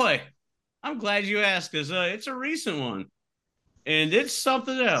 Boy, I'm glad you asked, because it's a recent one. And it's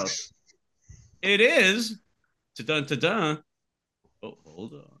something else. It is. Ta-dun. Oh,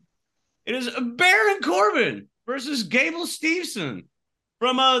 hold on. It is Baron Corbin versus Gable Steveson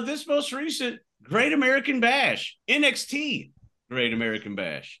from this most recent Great American Bash, NXT Great American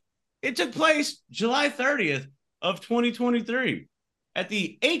Bash. It took place July 30th of 2023 at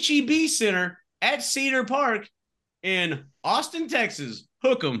the HEB Center at Cedar Park in Austin, Texas.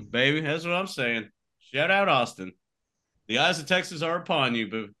 Hook 'em, baby. That's what I'm saying. Shout out Austin. The eyes of Texas are upon you,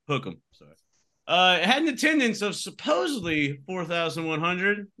 but hook 'em. Sorry. It had an attendance of supposedly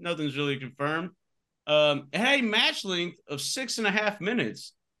 4,100. Nothing's really confirmed. It had a match length of 6.5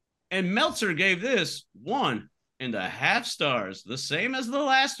 minutes. And Meltzer gave this 1.5 stars, the same as the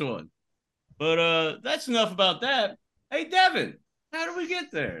last one. But that's enough about that. Hey, Devyn, how do we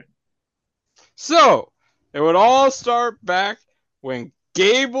get there? So, it would all start back when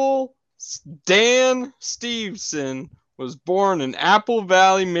Gable Steveson was born in Apple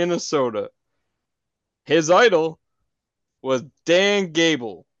Valley, Minnesota. His idol was Dan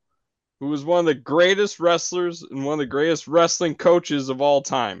Gable. who was one of the greatest wrestlers and one of the greatest wrestling coaches of all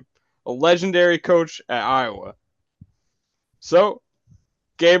time, a legendary coach at Iowa. So,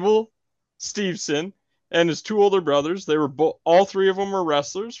 Gable Steveson and his two older brothers, they were all three of them were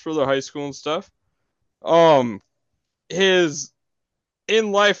wrestlers for their high school and stuff. His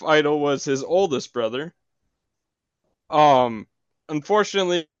in-life idol was his oldest brother.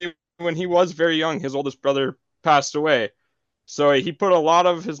 Unfortunately, when he was very young, his oldest brother passed away. So he put a lot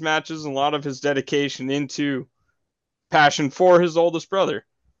of his matches and a lot of his dedication into passion for his oldest brother.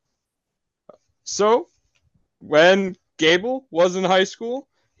 So when Gable was in high school,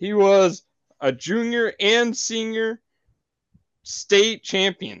 he was a junior and senior state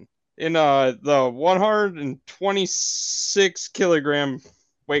champion in the 126 kilogram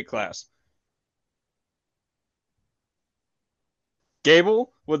weight class.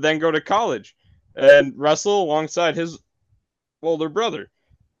 Gable would then go to college and wrestle alongside his older brother.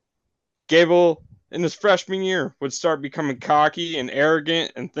 Gable, in his freshman year, would start becoming cocky and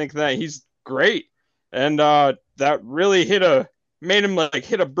arrogant and think that he's great. And that really made him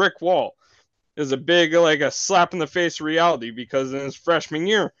hit a brick wall. It was a big, a slap in the face of reality, because in his freshman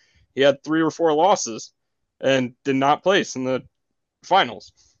year, he had 3 or 4 losses and did not place in the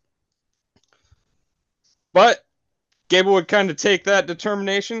finals. But Gable would kind of take that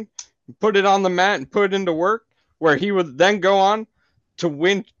determination, put it on the mat, and put it into work, where he would then go on to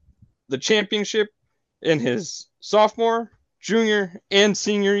win the championship in his sophomore, junior, and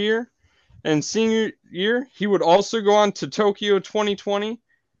senior year. And senior year, he would also go on to Tokyo 2020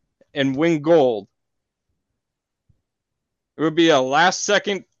 and win gold. It would be a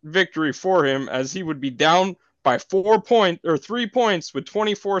last-second victory for him, as he would be down by 3 points with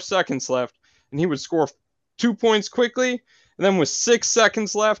 24 seconds left, and he would score 2 points quickly, and then with 6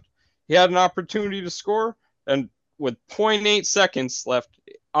 seconds left, he had an opportunity to score, and with 0.8 seconds left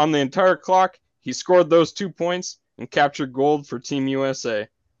on the entire clock, he scored those 2 points and captured gold for Team USA.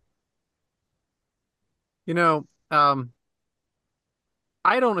 You know,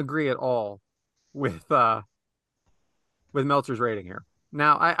 I don't agree at all with Meltzer's rating here.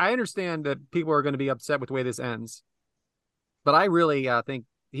 Now, I understand that people are going to be upset with the way this ends, but I really think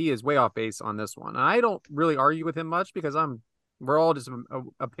he is way off base on this one. And I don't really argue with him much, because we're all just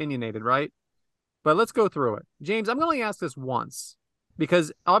opinionated, right? But let's go through it. James, I'm going to ask this once,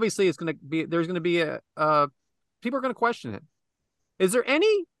 because obviously there's going to be people are going to question it. Is there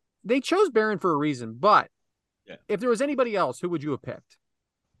any? They chose Baron for a reason, but if there was anybody else, who would you have picked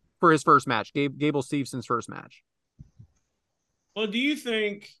for his first match, Gable Stevenson's first match? Well, do you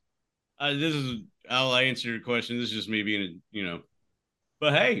think I'll answer your question. This is just me being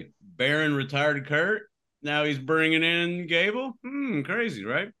but hey, Baron retired Kurt. Now he's bringing in Gable. Crazy,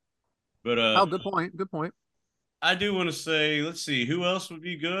 right? But good point. Good point. I do want to say, let's see, who else would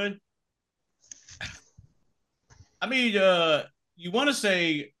be good? I mean, you want to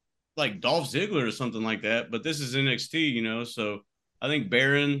say like Dolph Ziggler or something like that, but this is NXT, so I think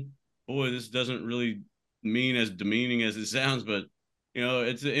Baron, boy, this doesn't really mean as demeaning as it sounds, but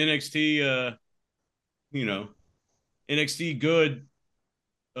it's the NXT NXT good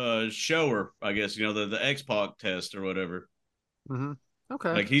shower, I guess, the X-Pac test or whatever. Mm-hmm.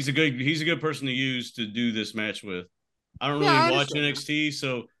 Okay. Like he's a good person to use to do this match with. I don't really watch NXT,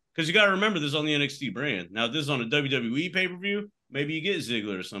 so because you got to remember this is on the NXT brand. Now, if this is on a WWE pay-per-view, maybe you get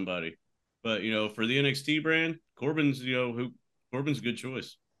Ziggler or somebody. But for the NXT brand, Corbin's Corbin's a good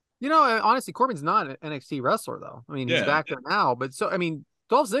choice. Honestly, Corbin's not an NXT wrestler, though. I mean, he's back there now, but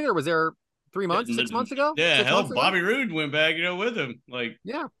Dolph Ziggler was there 6 months ago. Yeah, hell, Bobby Roode went back, with him.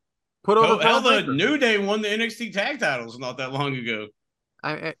 Put over. Hell, the New Day won the NXT tag titles not that long ago.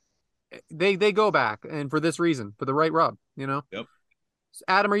 They go back, and for this reason, for the right rub, Yep.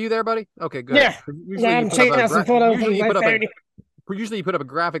 Adam, are you there, buddy? Okay, good. Yeah. I'm checking out some photos. Usually you put up a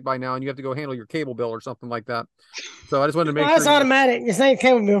graphic by now, and you have to go handle your cable bill or something like that. So I just wanted to make sure. That's automatic. This ain't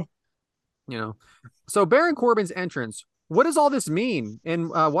cable bill. So Baron Corbin's entrance. What does all this mean? And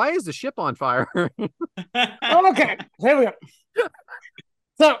why is the ship on fire? Okay. Here we go.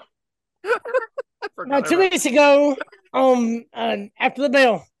 So, 2 weeks ago, after the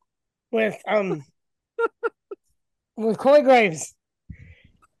bell with Corey Graves,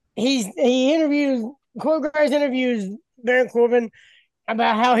 Corey Graves interviews Baron Corbin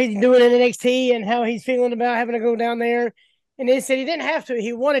about how he's doing in NXT and how he's feeling about having to go down there. And he said he didn't have to.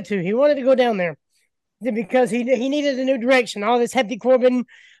 He wanted to. He wanted to go down there because he needed a new direction. All this Hefty Corbin,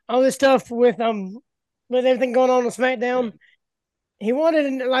 all this stuff with everything going on SmackDown. He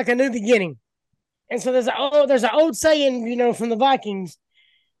wanted like a new beginning. And so there's an old saying, from the Vikings.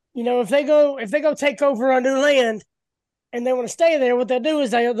 If they go take over a new land, and they want to stay there, what they'll do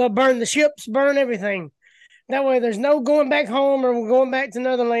is they'll burn the ships, burn everything. That way there's no going back home or going back to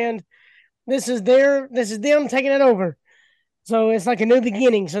another land. This is them taking it over. So it's like a new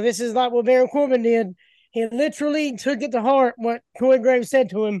beginning. So this is like what Baron Corbin did. He literally took it to heart what Corey Graves said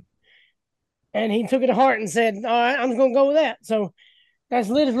to him. And he took it to heart and said, all right, I'm going to go with that. So that's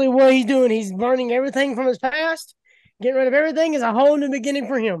literally what he's doing. He's burning everything from his past. Getting rid of everything is a whole new beginning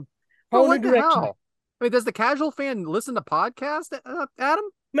for him. Whole new direction. I mean, does the casual fan listen to podcasts, Adam? I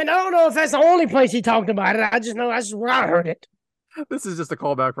mean, I don't know if that's the only place he talked about it. I just know that's where I heard it. This is just a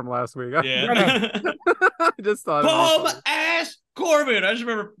callback from last week. Yeah. I just thought. Home ass Corbin. I just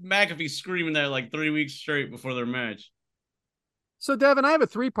remember McAfee screaming that like 3 weeks straight before their match. So, Devyn, I have a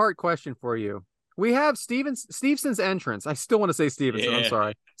 3-part question for you. We have Steveson's entrance. I still want to say Stevenson. I'm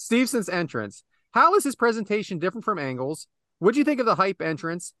sorry. Steveson's entrance. How is his presentation different from Angle's? What do you think of the hype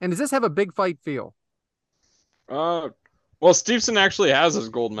entrance? And does this have a big fight feel? Well, Steveson actually has his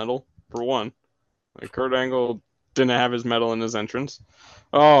gold medal, for one. Like, Kurt Angle didn't have his medal in his entrance.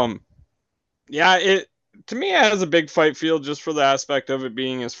 Yeah, to me, it has a big fight feel just for the aspect of it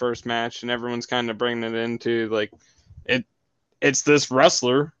being his first match, and everyone's kind of bringing it into, like, it's this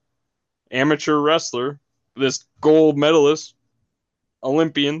wrestler, amateur wrestler, this gold medalist,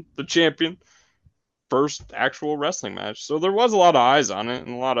 Olympian, the champion, first actual wrestling match. So there was a lot of eyes on it,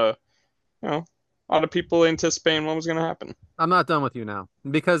 and a lot of people anticipating what was going to happen. I'm not done with you now,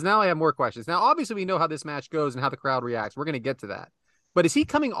 because now I have more questions. Now, obviously, we know how this match goes and how the crowd reacts. We're going to get to that. But is he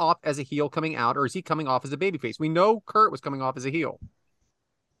coming off as a heel coming out, or is he coming off as a babyface? We know Kurt was coming off as a heel.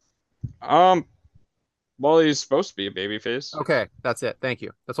 Well, he's supposed to be a babyface. Okay, that's it. Thank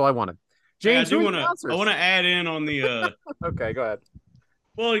you. That's all I wanted. James, I want to add in on the. Okay, go ahead.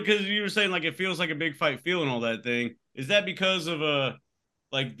 Well, because you were saying like it feels like a big fight feel and all that thing. Is that because of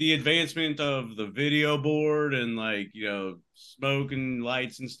like the advancement of the video board and like smoke and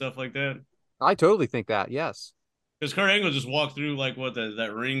lights and stuff like that? I totally think that. Yes. Because Kurt Angle just walked through like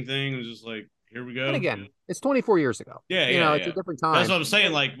that ring thing. It was just like, here we go. And again, it's 24 years ago. Yeah, it's a different time. That's what I'm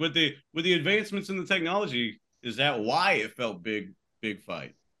saying. Like with the advancements in the technology, is that why it felt big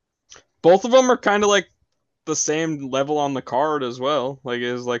fight? Both of them are kind of like the same level on the card as well. Like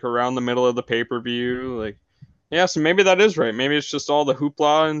it's like around the middle of the pay-per-view. Like, yeah, so maybe that is right. Maybe it's just all the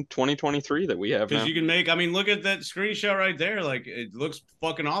hoopla in 2023 that we have now. Because you can make, look at that screenshot right there. Like it looks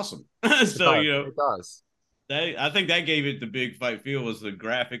fucking awesome. So it does. I think that gave it the big fight feel, was the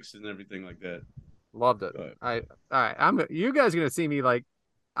graphics and everything like that. Loved it. All right. You guys are gonna see me like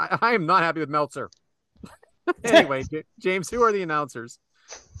I am not happy with Meltzer. Anyway, James, who are the announcers?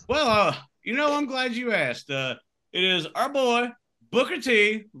 Well, I'm glad you asked. It is our boy Booker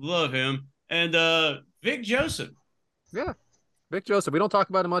T, love him, and Vic Joseph. Yeah, Vic Joseph. We don't talk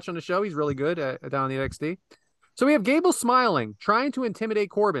about him much on the show. He's really good down in the NXT. So we have Gable smiling, trying to intimidate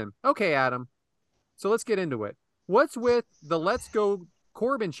Corbin. Okay, Adam. So let's get into it. What's with the "Let's Go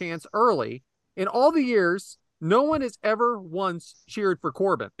Corbin" chants early? In all the years, no one has ever once cheered for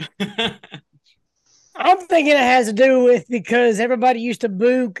Corbin. I'm thinking it has to do with because everybody used to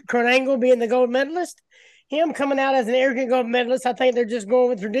boo Kurt Angle being the gold medalist. Him coming out as an arrogant gold medalist, I think they're just going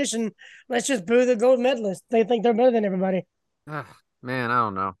with tradition. Let's just boo the gold medalist. They think they're better than everybody. Man, I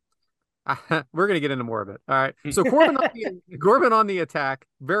don't know. We're going to get into more of it. All right. So Corbin on the attack,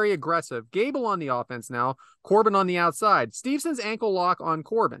 very aggressive. Gable on the offense now. Corbin on the outside. Steveson's ankle lock on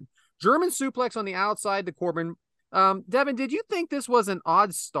Corbin. German suplex on the outside to Corbin. Devyn, did you think this was an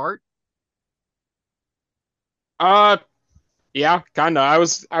odd start? Yeah, kind of. I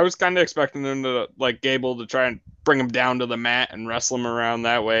was kind of expecting them to like Gable to try and bring him down to the mat and wrestle him around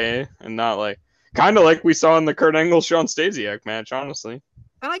that way, and not like kind of like we saw in the Kurt Angle Shawn Stasiak match, honestly.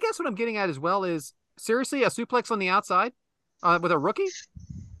 And I guess what I'm getting at as well is, seriously, a suplex on the outside with a rookie?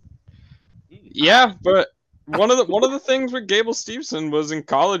 Yeah, but one of the things with Gable Steveson was in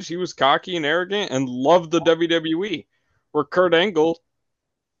college he was cocky and arrogant and loved the WWE, where Kurt Angle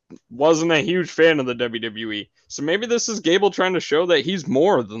wasn't a huge fan of the WWE. So maybe this is Gable trying to show that he's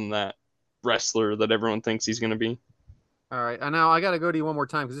more than that wrestler that everyone thinks he's going to be. All right, and now I got to go to you one more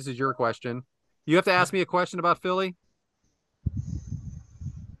time because this is your question. You have to ask me a question about Philly.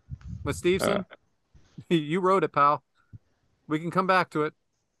 With Steveson? You wrote it, pal. We can come back to it.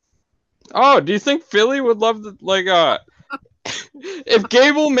 Oh, do you think Philly would love if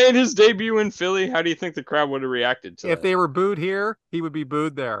Gable made his debut in Philly, how do you think the crowd would have reacted to If they were booed here, he would be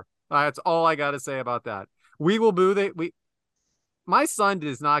booed there. That's all I got to say about that. We will boo my son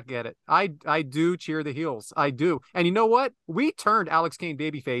does not get it. I do cheer the heels. I do. And you know what? We turned Alex Kane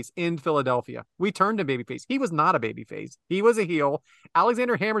babyface in Philadelphia. We turned him babyface. He was not a babyface. He was a heel.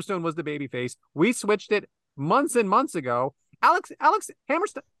 Alexander Hammerstone was the babyface. We switched it months and months ago. Alex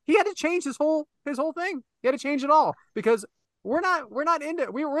Hammerstone, he had to change his whole thing. He had to change it all because we're not into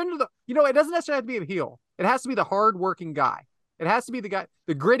it. We were into it doesn't necessarily have to be a heel. It has to be the hardworking guy. It has to be the guy,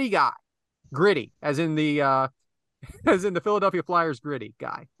 the gritty guy. Gritty, as in the Philadelphia Flyers gritty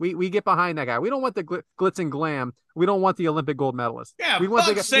guy. We get behind that guy. We don't want the glitz and glam. We don't want the Olympic gold medalist. Yeah, we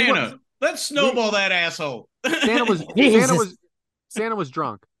want Santa. Let's snowball that asshole. Santa was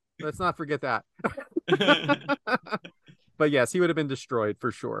drunk. Let's not forget that. But yes, he would have been destroyed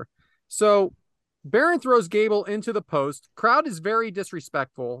for sure. So Baron throws Gable into the post. Crowd is very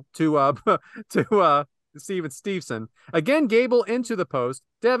disrespectful to Steveson. Again, Gable into the post.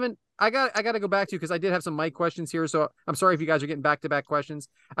 Devyn, I got to go back to you because I did have some mic questions here. So I'm sorry if you guys are getting back-to-back questions.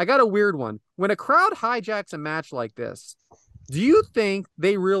 I got a weird one. When a crowd hijacks a match like this, do you think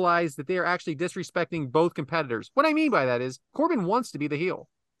they realize that they are actually disrespecting both competitors? What I mean by that is Corbin wants to be the heel.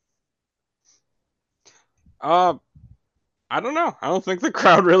 I don't know. I don't think the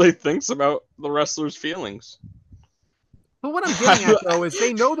crowd really thinks about the wrestler's feelings. But what I'm getting at though is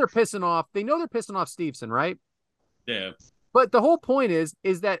they know they're pissing off Steveson, right? Yeah. But the whole point is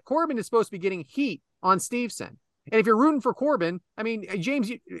that Corbin is supposed to be getting heat on Steveson. And if you're rooting for Corbin, I mean, James,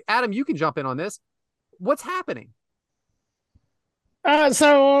 Adam, you can jump in on this. What's happening?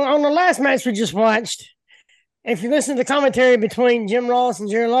 So on the last match we just watched, if you listen to the commentary between Jim Ross and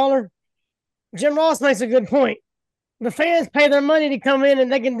Jerry Lawler, Jim Ross makes a good point. The fans pay their money to come in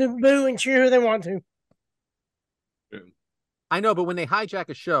and they can do boo and cheer who they want to. I know, but when they hijack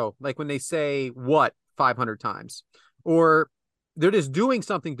a show, like when they say what 500 times, or they're just doing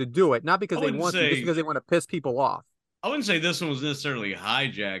something to do it, not because they want to, just because they want to piss people off. I wouldn't say this one was necessarily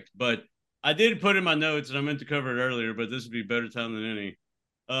hijacked, but I did put in my notes, and I meant to cover it earlier, but this would be better time than any.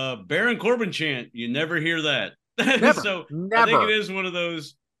 Baron Corbin chant, you never hear that. Never, so never. I think it is one of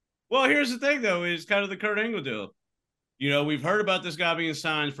those. Well, here's the thing, though, is kind of the Kurt Angle deal. We've heard about this guy being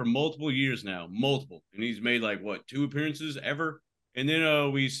signed for multiple years now, and he's made like what 2 appearances ever, and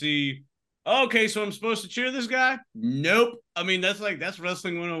then we see, okay, so I'm supposed to cheer this guy? Nope. I mean, that's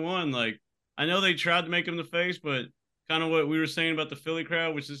wrestling 101. Like, I know they tried to make him the face, but kind of what we were saying about the Philly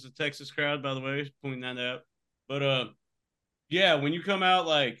crowd, which is the Texas crowd, by the way, pointing that out. But yeah, when you come out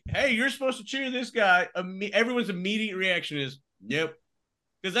like, hey, you're supposed to cheer this guy, everyone's immediate reaction is nope,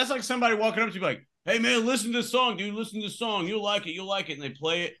 because that's like somebody walking up to you like, hey, man, listen to this song, dude. Listen to this song. You'll like it. And they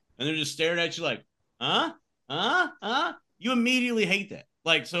play it, and they're just staring at you like, huh? You immediately hate that.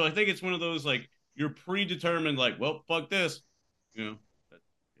 Like, so I think it's one of those, like, you're predetermined, like, well, fuck this.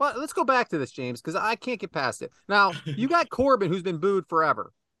 Well, let's go back to this, James, because I can't get past it. Now, you got Corbin, who's been booed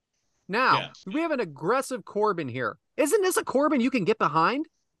forever. Now, we have an aggressive Corbin here. Isn't this a Corbin you can get behind?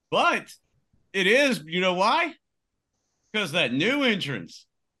 But it is. You know why? Because that new entrance.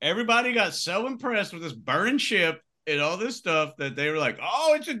 Everybody got so impressed with this burning ship and all this stuff that they were like,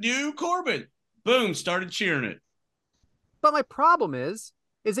 oh, it's a new Corbin. Boom, started cheering it. But my problem is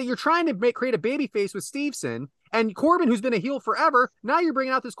that you're trying to create a babyface with Steveson and Corbin, who's been a heel forever. Now you're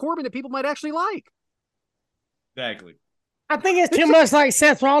bringing out this Corbin that people might actually like. Exactly. I think it's too much like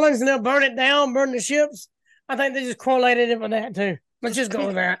Seth Rollins and they'll burn it down, burn the ships. I think they just correlated it with that too. Let's just go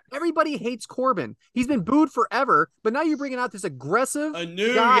with that. Everybody hates Corbin. He's been booed forever, but now you're bringing out this aggressive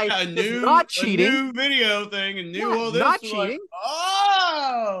guy not cheating, a new video thing, and all this. Not cheating. Like,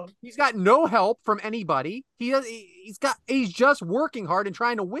 oh, he's got no help from anybody. He's just working hard and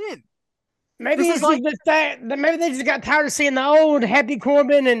trying to win. Maybe it's like that. Maybe they just got tired of seeing the old happy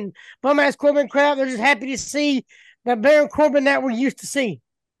Corbin and bum-ass Corbin crowd. They're just happy to see the Baron Corbin that we're used to see.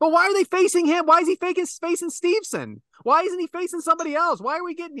 But why are they facing him? Why is he facing Steveson? Why isn't he facing somebody else? Why are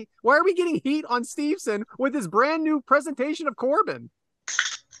we getting heat on Steveson with this brand new presentation of Corbin?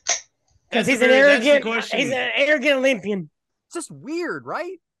 Because he's an arrogant Olympian. It's just weird,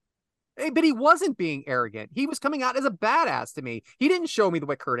 right? Hey, but he wasn't being arrogant. He was coming out as a badass to me. He didn't show me the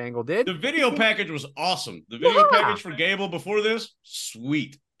way Kurt Angle did. The video package was awesome. The video package for Gable before this,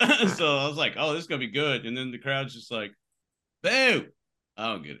 sweet. So I was like, oh, this is going to be good. And then the crowd's just like, boo. I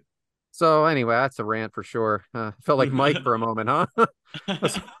don't get it. So anyway, that's a rant for sure. Felt like Mike for a moment, huh?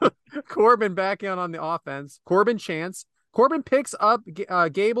 Corbin back on the offense. Corbin chants. Corbin picks up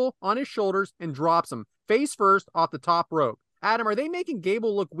Gable on his shoulders and drops him face first off the top rope. Adam, are they making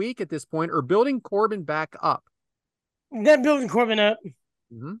Gable look weak at this point or building Corbin back up? They're building Corbin up.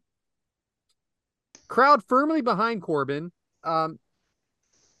 Mm-hmm. Crowd firmly behind Corbin. I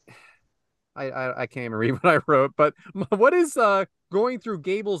can't even read what I wrote, but what is going through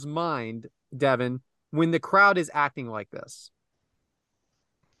Gable's mind, Devyn, when the crowd is acting like this?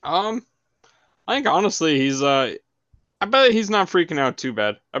 I think honestly he's I bet he's not freaking out too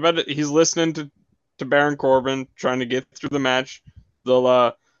bad. I bet he's listening to to Baron Corbin, trying to get through the match.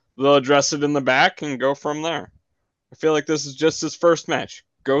 They'll address it in the back and go from there. I feel like this is just his first match.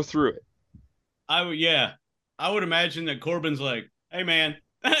 Go through it. I would imagine that Corbin's like, hey man,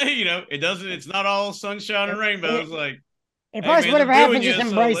 it's not all sunshine and rainbows. Like, if hey, man, whatever happens, just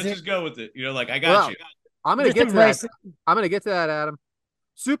embrace let's it. just go with it. Like, I got you. I'm gonna get to that. I'm gonna get to that, Adam.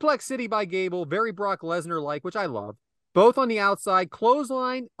 Suplex City by Gable, very Brock Lesnar-like, which I love. Both on the outside,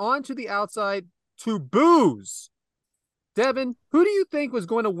 clothesline onto the outside to booze. Devyn, who do you think was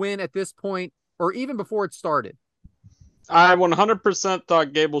going to win at this point, or even before it started? I 100%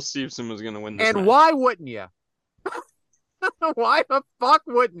 thought Gable Steveson was going to win this match. And why wouldn't you? Why the fuck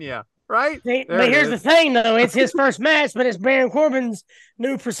wouldn't you? Right? But here's the thing, though. It's his first match, but it's Baron Corbin's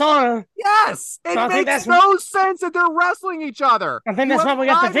new persona. Yes! It makes no sense that they're wrestling each other. I think that's why we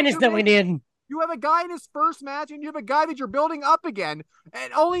got the finish that we did. You have a guy in his first match, and you have a guy that you're building up again.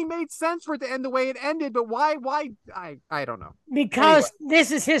 It only made sense for it to end the way it ended, but why? I don't know. Because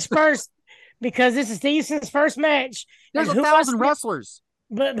this is his first... Because this is Stevenson's first match. There's 1,000 wrestlers.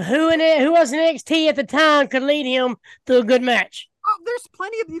 But who was in NXT at the time could lead him to a good match? Oh, there's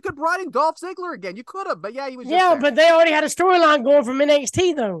plenty of... You could brought in Dolph Ziggler again. You could have, but yeah, he was just Yeah, there. but they already had a storyline going from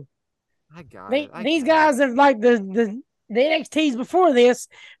NXT, though. I got it. These guys have, like, the NXTs before this,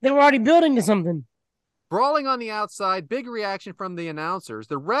 they were already building to something. Brawling on the outside, big reaction from the announcers.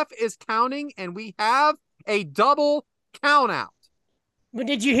 The ref is counting, and we have a double count out. But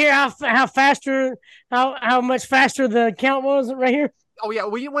did you hear how much faster the count was right here? Oh yeah,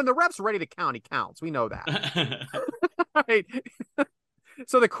 when the ref's ready to count, he counts. We know that. Right.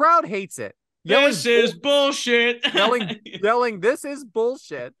 So the crowd hates it. This is bullshit. yelling, this is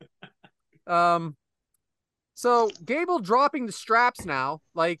bullshit. So Gable dropping the straps now,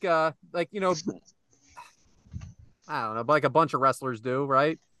 like I don't know, like a bunch of wrestlers do,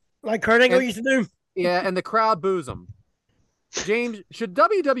 right? Like Kurt Angle used to do. Yeah, and the crowd boos him. James, should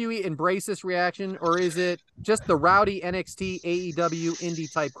WWE embrace this reaction, or is it just the rowdy NXT, AEW,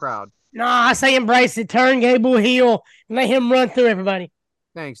 indie type crowd? No, I say embrace it. Turn Gable heel and let him run through everybody.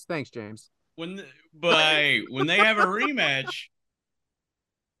 Thanks, James. When they have a rematch,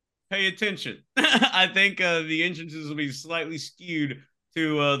 pay attention. I think the entrances will be slightly skewed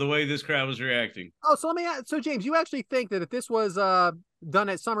to the way this crowd was reacting. Oh, so James, you actually think that if this was done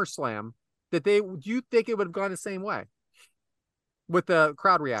at SummerSlam, do you think it would have gone the same way? With the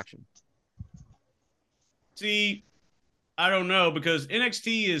crowd reaction? See, I don't know, because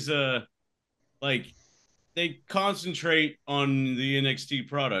NXT is they concentrate on the NXT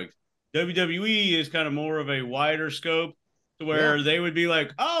product. WWE is kind of more of a wider scope to where they would be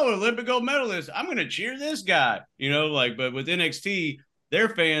like, oh, Olympic gold medalist, I'm going to cheer this guy, but with NXT, their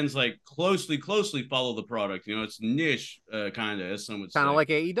fans closely follow the product. It's niche kind of, as some would say. Kind of like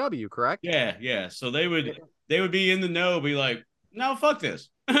AEW, correct? Yeah. So they would be in the know, be like, no, fuck this.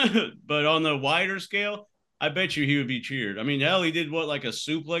 But on the wider scale, I bet you he would be cheered. I mean, hell, he did like a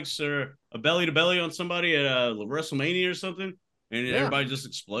suplex or a belly to belly on somebody at WrestleMania or something, and everybody just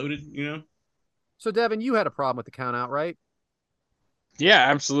exploded, So, Devyn, you had a problem with the count out, right? Yeah,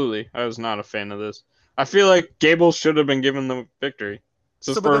 absolutely. I was not a fan of this. I feel like Gable should have been given the victory. It's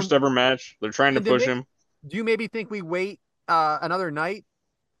his first ever match. They're trying to push him. Do you maybe think we wait another night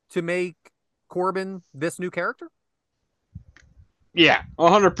to make Corbin this new character? Yeah,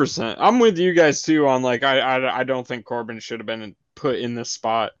 100%. I'm with you guys too on I don't think Corbin should have been put in this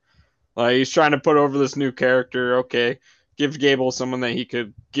spot. He's trying to put over this new character. Okay, give Gable someone that he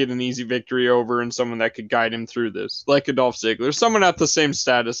could get an easy victory over and someone that could guide him through this, like a Dolph Ziggler, someone at the same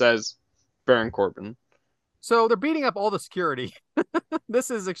status as Baron Corbin. So they're beating up all the security. This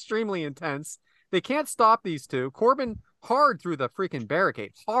is extremely intense. They can't stop these two. Corbin hard through the freaking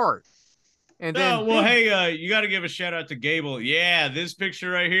barricade, hard. And then, hey, you got to give a shout out to Gable. Yeah, this picture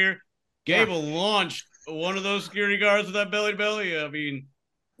right here, Gable launched one of those security guards with that belly to belly. I mean,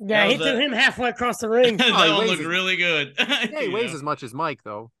 yeah, he threw him halfway across the ring. That one looked really good. He weighs as much as Mike,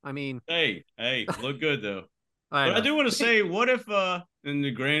 though. I mean, hey, look good though. But I do want to say, what if?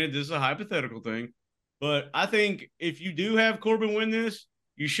 And granted, this is a hypothetical thing, but I think if you do have Corbin win this,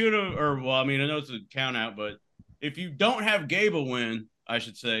 you should have. I know it's a count out, but if you don't have Gable win, I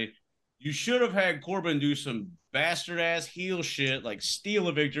should say, you should have had Corbin do some bastard-ass heel shit, like steal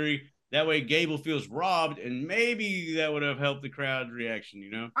a victory. That way Gable feels robbed, and maybe that would have helped the crowd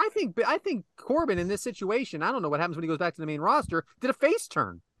reaction, I think Corbin in this situation, I don't know what happens when he goes back to the main roster, did a face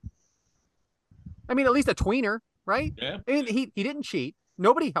turn. I mean, at least a tweener, right? Yeah. I mean, he didn't cheat.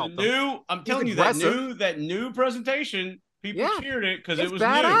 Nobody helped him. I'm telling you, that new presentation, people cheered it because it was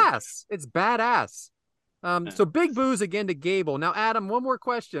badass. New. It's badass. So big boos again to Gable. Now, Adam, one more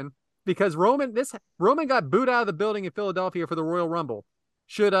question. because Roman got booed out of the building in Philadelphia for the Royal Rumble.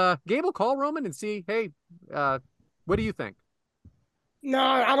 Should Gable call Roman and see, hey, what do you think? No,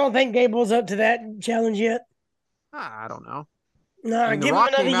 I don't think Gable's up to that challenge yet. I don't know. No, I mean, give him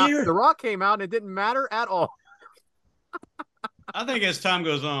another year. The Rock came out and it didn't matter at all. I think as time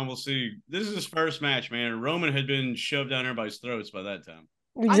goes on, we'll see. This is his first match, man. Roman had been shoved down everybody's throats by that time.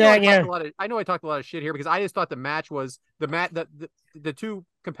 Exactly. I know I talked a lot of shit here because I just thought the match was the two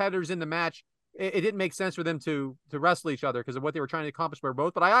competitors in the match. It didn't make sense for them to wrestle each other because of what they were trying to accomplish were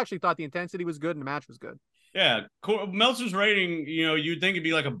both. But I actually thought the intensity was good and the match was good. Yeah, Meltzer's rating, you'd think it'd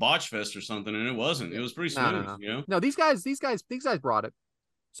be like a botch fest or something, and it wasn't. It was pretty smooth, No, these guys brought it.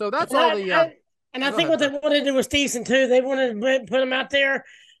 So that's all the. And I think what they wanted to do with Steveson too, they wanted to put him out there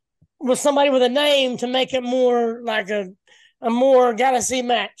with somebody with a name to make it more like a more gotta see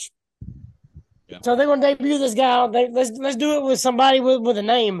match. Yeah. So they're going to debut this guy. Let's do it with somebody with a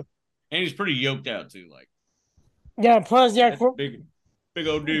name. And he's pretty yoked out too, like. Yeah, plus big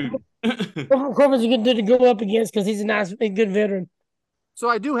old dude. Corbin's a good dude to go up against because he's a good veteran. So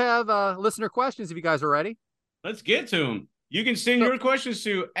I do have listener questions if you guys are ready. Let's get to them. You can send your questions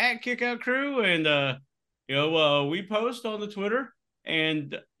to @KickoutCrew, and we post on the Twitter,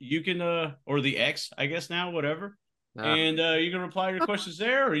 and you can or the X, I guess now, whatever. And you can reply your questions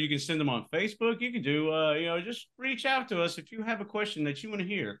there, or you can send them on Facebook. You can do just reach out to us if you have a question that you want to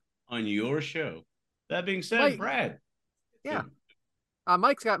hear on your show. That being said, Brad. Yeah.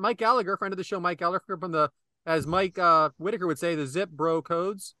 Mike Gallagher, friend of the show, Mike Gallagher from the, as Mike Whitaker would say, the Zip Bro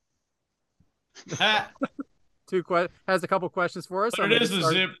Codes. Has a couple questions for us. But it is the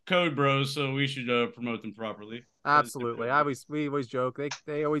Zip Code Bros, so we should promote them properly. Absolutely. We always joke.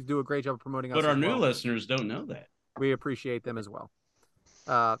 They always do a great job of promoting us. But our new listeners don't know that. We appreciate them as well.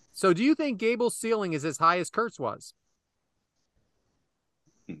 So do you think Gable's ceiling is as high as Kurt's was?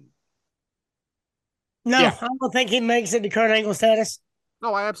 No, I don't think he makes it to Kurt Angle status.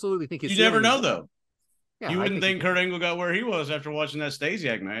 No, I absolutely think you never know, though. Yeah, you wouldn't think Kurt Angle got where he was after watching that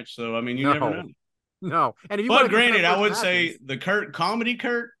Stasiak match. So, I mean, you never know. No. And if but granted, I would say the comedy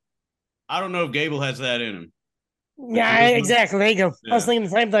Kurt, I don't know if Gable has that in him. Yeah, exactly. There you go. Yeah. I was thinking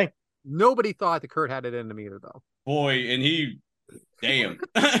the same thing. Nobody thought that Kurt had it in him either, though. Boy, and he, damn,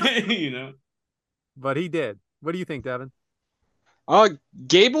 But he did. What do you think, Devyn?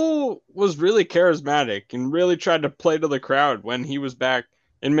 Gable was really charismatic and really tried to play to the crowd when he was back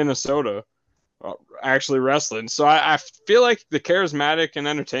in Minnesota, actually wrestling. So I feel like the charismatic and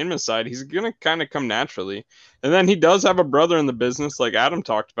entertainment side, he's going to kind of come naturally. And then he does have a brother in the business, like Adam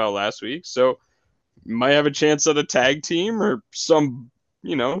talked about last week. So might have a chance at a tag team or some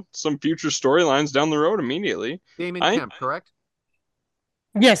future storylines down the road immediately. Damon Kemp, correct?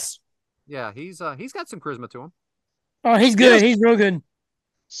 Yes. Yeah, he's got some charisma to him. Oh, he's good. Yes. He's real good.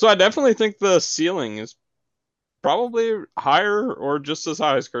 So I definitely think the ceiling is probably higher or just as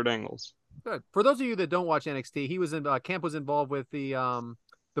high as Kurt Angle's. Good. For those of you that don't watch NXT, he was in Kemp was involved with the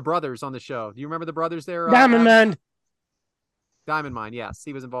brothers on the show. Do you remember the brothers there? Diamond Mine, yes,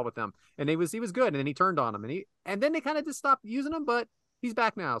 he was involved with them, and he was good. And then he turned on him, and then they kind of just stopped using him, but he's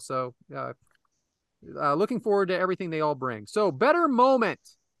back now. So looking forward to everything they all bring. So better moment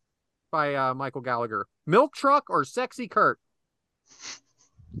by Michael Gallagher. Milk Truck or Sexy Kurt?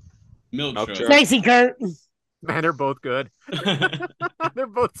 Milk Truck. Sexy Kurt. Man, they're both good. They're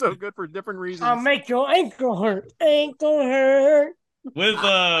both so good for different reasons. I'll make your ankle hurt. Ankle hurt.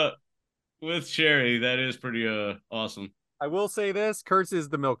 With Sherry, that is pretty awesome. I will say this, Kurt's is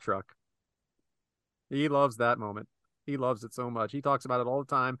the Milk Truck. He loves that moment. He loves it so much. He talks about it all the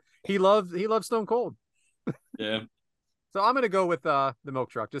time. He loves Stone Cold. Yeah. So I'm going to go with the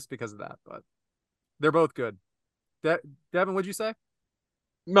Milk Truck just because of that, but they're both good. Devyn, what'd you say?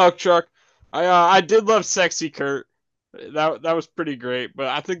 Milk Truck. I did love Sexy Kurt. That was pretty great, but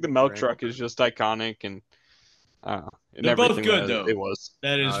I think the Milk Truck is just iconic and they're both good though. It was.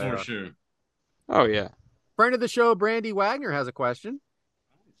 That is for sure. Oh yeah. Friend of the show, Brandy Wagner has a question.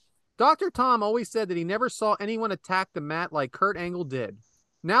 Dr. Tom always said that he never saw anyone attack the mat like Kurt Angle did.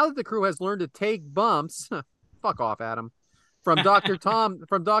 Now that the crew has learned to take bumps, fuck off, Adam. From Dr.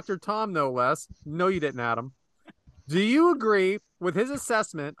 Tom, no less. No, you didn't, Adam. Do you agree with his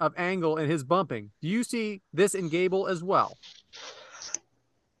assessment of Angle and his bumping? Do you see this in Gable as well?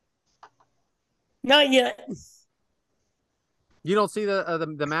 Not yet. You don't see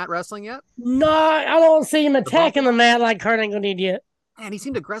the mat wrestling yet? No, I don't see him attacking the mat like Kurt Angle did yet. Man, he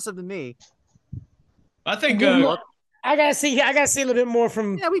seemed aggressive to me. I think I gotta see a little bit more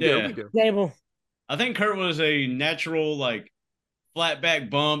from. Yeah, we do. Gable. I think Kurt was a natural, like, flat back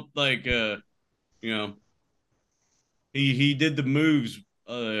bump, like, he did the moves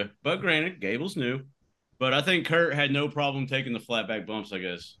But granted, Gable's new. But I think Kurt had no problem taking the flat back bumps, I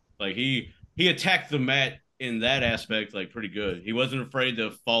guess. Like he attacked the mat in that aspect like pretty good. He wasn't afraid to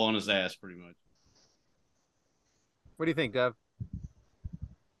fall on his ass pretty much. What do you think, Dev?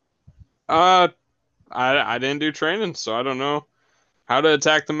 I didn't do training, so I don't know how to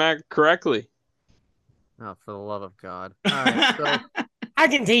attack the mat correctly. Oh, for the love of God! All right, so I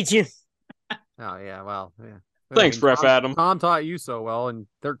can teach you. oh yeah, well, yeah. Thanks, Ref Adam. Tom taught you so well in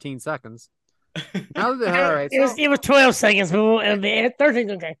 13 seconds. All right, It was 12 seconds, but it'll be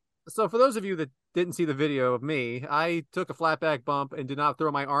 13. Okay. So for those of you that didn't see the video of me, I took a flat back bump and did not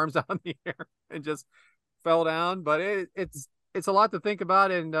throw my arms out in the air and just fell down. But it's a lot to think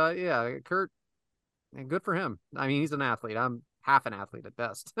about, and yeah, Kurt, and good for him. I mean, he's an athlete. I'm half an athlete at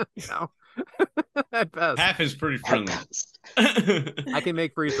best, you know. At best, half is pretty friendly. I can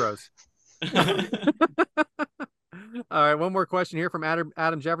make free throws. All right, one more question here from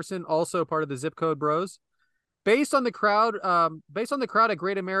Adam Jefferson, also part of the Zip Code Bros. Based on the crowd at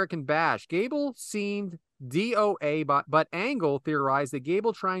Great American Bash, Gable seemed DOA, but Angle theorized that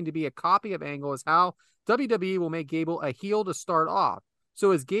Gable trying to be a copy of Angle is how WWE will make Gable a heel to start off.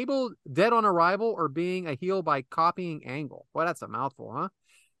 So is Gable dead on arrival or being a heel by copying Angle? Well, that's a mouthful, huh?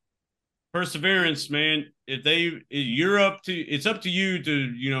 Perseverance, man. It's up to you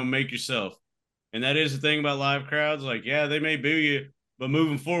to, make yourself. And that is the thing about live crowds. Like, yeah, they may boo you, but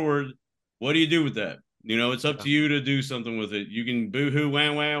moving forward, what do you do with that? It's up to you to do something with it. You can boo-hoo,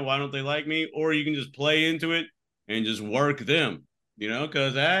 wah-wah, why don't they like me? Or you can just play into it and just work them,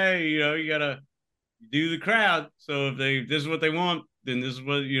 because, hey, you got to do the crowd. So if this is what they want, then this is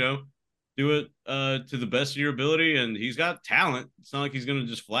what, do it to the best of your ability. And he's got talent. It's not like he's going to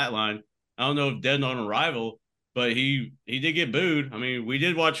just flatline. I don't know if dead on arrival, but he did get booed. I mean, we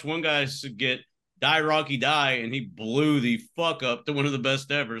did watch one guy get Die Rocky Die, and he blew the fuck up to one of the best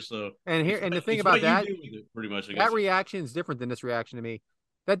ever. So and the thing about that, pretty much, that reaction is different than this reaction to me.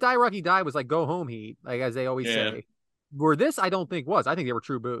 That Die Rocky Die was like go home heat, like as they always say. Where this, I don't think was. I think they were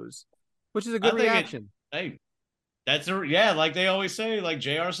true boos, which is a good reaction. Like they always say, like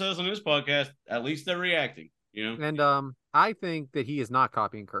JR says on his podcast, at least they're reacting. And I think that he is not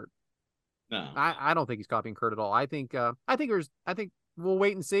copying Kurt. No, I don't think he's copying Kurt at all. I think we'll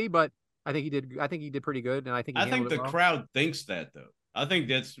wait and see, but I think he did pretty good, and I think the crowd thinks that though. I think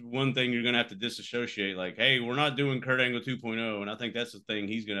that's one thing you're gonna have to disassociate. Like, hey, we're not doing Kurt Angle 2.0, and I think that's the thing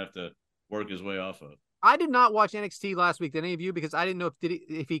he's gonna have to work his way off of. I did not watch NXT last week. Did any of you? Because I didn't know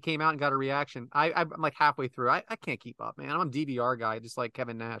if he came out and got a reaction. I'm like halfway through. I can't keep up, man. I'm a DVR guy, just like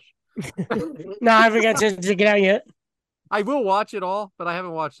Kevin Nash. No, I haven't got to get out yet. I will watch it all, but I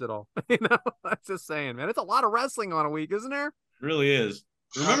haven't watched it all. I'm just saying, man. It's a lot of wrestling on a week, isn't there? It really is.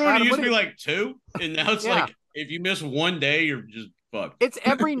 Remember when it used to be like 2? And now it's like, if you miss one day, you're just fucked. It's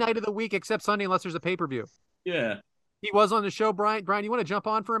every night of the week except Sunday unless there's a pay-per-view. Yeah. He was on the show, Brian. Brian, you want to jump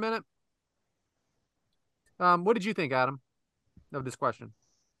on for a minute? What did you think, Adam, of this question?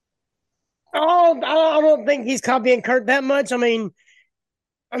 Oh, I don't think he's copying Kurt that much. I mean,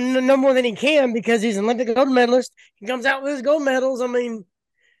 no more than he can because he's an Olympic gold medalist. He comes out with his gold medals. I mean,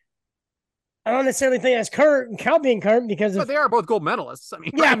 I don't necessarily think that's copying Kurt because but they are both gold medalists. I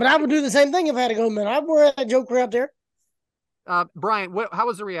mean, yeah, but I would do the same thing if I had a gold medal. I'd wear that Joker out there. Brian, how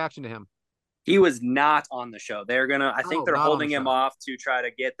was the reaction to him? He was not on the show. I think they're holding him off to try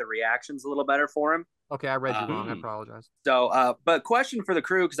to get the reactions a little better for him. Okay, I read you wrong. I apologize. So, but question for the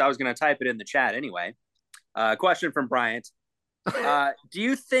crew, because I was going to type it in the chat anyway. Question from Bryant. Do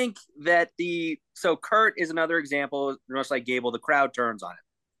you think that so Kurt is another example, much like Gable, the crowd turns on him.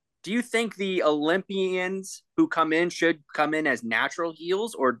 Do you think the Olympians who come in should come in as natural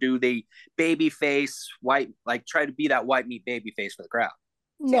heels, or do they baby face try to be that white meat baby face for the crowd?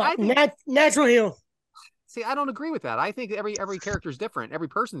 No, natural heel. See, I don't agree with that. I think every character is different. Every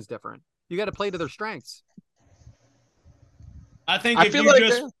person's different. You got to play to their strengths. I think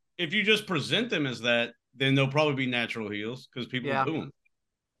if you just present them as that, then they'll probably be natural heels because people do them.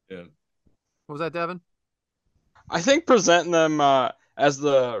 Yeah. What was that, Devyn? I think presenting them as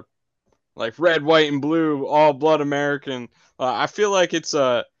the red, white, and blue, all blood American. I feel like it's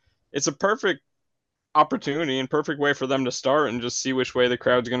a perfect opportunity and perfect way for them to start and just see which way the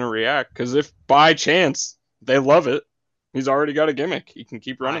crowd's going to react. Because if by chance they love it, he's already got a gimmick. He can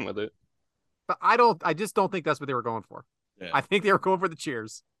keep running with it. But I just don't think that's what they were going for. Yeah. I think they were going for the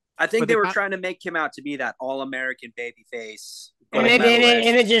cheers. I think they were trying to make him out to be that all-American baby face. And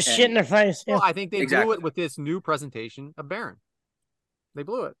it just shit in their face. Yeah. Well, I think they blew it with this new presentation of Baron. They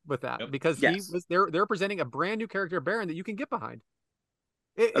blew it with that because they're presenting a brand new character of Baron that you can get behind.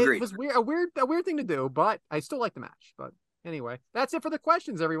 It was a weird thing to do, but I still like the match. But Anyway, that's it for the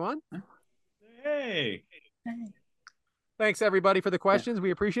questions, everyone. Hey. Thanks, everybody, for the questions.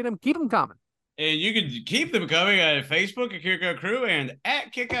 We appreciate them. Keep them coming. And you can keep them coming at Facebook at Kickout Crew and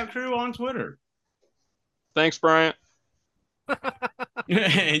at Kickout Crew on Twitter. Thanks, Bryant.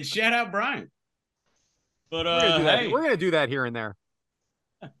 And shout out Brian. But we're gonna do that here and there.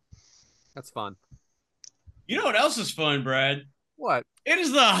 That's fun. You know what else is fun, Brad? What? It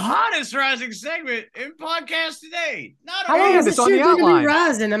is the hottest rising segment in podcast today. Not How long only, is this shit going to be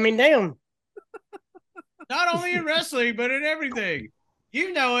rising? I mean, damn. not only in wrestling, but in everything.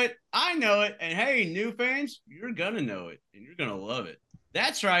 You know it. I know it. And hey, new fans, you're going to know it. And you're going to love it.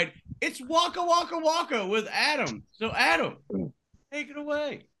 That's right. It's Waka Waka Waka with Adam. So, Adam, take it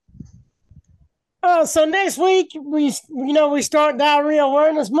away. So next week, we start Diarrhea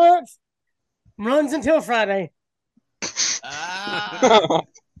Awareness Month. Runs until Friday. That's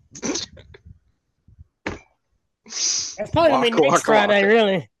probably going to be next Friday,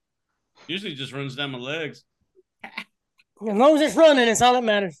 really. Usually just runs down my legs. As long as it's running, it's all that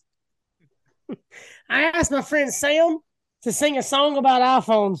matters. I asked my friend Sam to sing a song about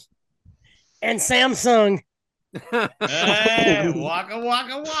iPhones, and Sam sung. Hey, waka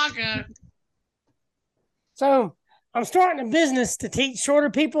waka waka. So I'm starting a business to teach shorter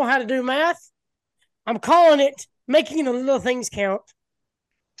people how to do math. I'm calling it Making the Little Things Count.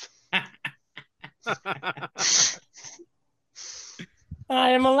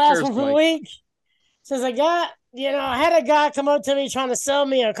 And my last one for the week says I had a guy come up to me trying to sell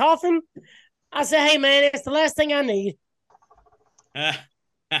me a coffin. I said, hey, man, it's the last thing I need. There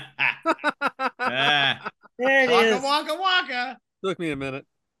it is. Waka waka. Took me a minute.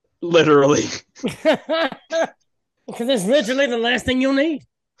 Literally. Because it's literally the last thing you'll need.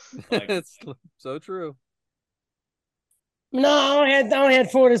 It's so true. No, I only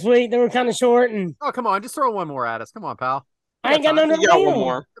had 4 this week. They were kind of short. And oh, come on. Just throw one more at us. Come on, pal. I ain't got no You got one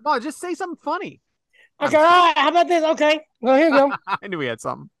more. Come on, just say something funny. Okay, all right. How about this? Okay. Well, here you go. I knew we had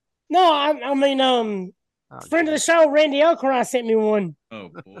something. No, I mean, friend of the show, Randy Elcroy sent me one. Oh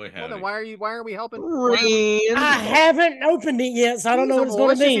boy, Well, then why are we helping? I haven't opened it yet, so I don't know what it's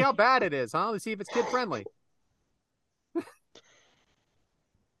going to be. Let's see how bad it is, huh? Let's see if it's kid friendly.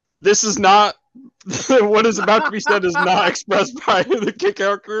 This is not what is about to be said is not expressed by the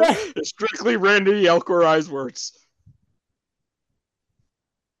Kickout Crew. It's strictly Randy Elcroy's words.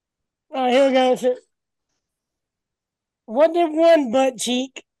 All right, here we go. What did one butt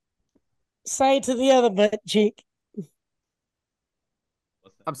cheek say to the other butt cheek?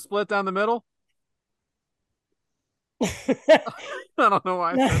 I'm split down the middle. I don't know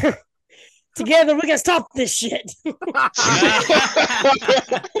why. I said Together, we can stop this shit.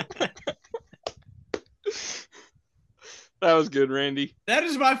 That was good, Randy. That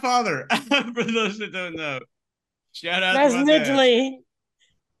is my father. For those that don't know, shout out. That's to my literally.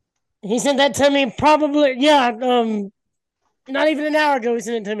 He sent that to me. Probably, not even an hour ago. He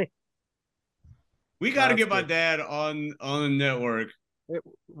sent it to me. We got to get my dad on the network.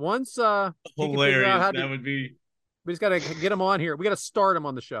 Once Hilarious. That would be. We just got to get him on here. We got to start him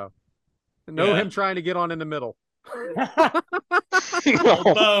on the show. Know him trying to get on in the middle.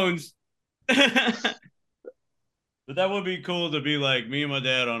 Bones. But that would be cool to be like me and my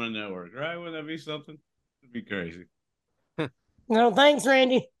dad on a network, right? Wouldn't that be something? It'd be crazy. No, thanks,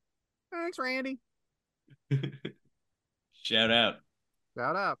 Randy. Thanks, Randy. Shout out.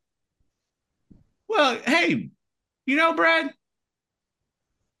 Shout out. Well, hey, Brad,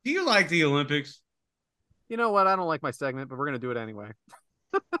 do you like the Olympics? You know what? I don't like my segment, but we're going to do it anyway.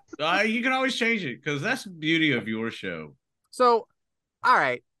 You can always change it because that's the beauty of your show. So, all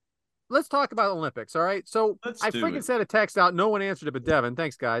right. Let's talk about Olympics, all right? So, I freaking sent a text out. No one answered it but Devyn.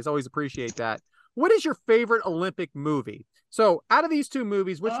 Thanks, guys. Always appreciate that. What is your favorite Olympic movie? So, out of these two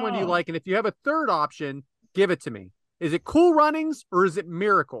movies, which one do you like? And if you have a third option, give it to me. Is it Cool Runnings or is it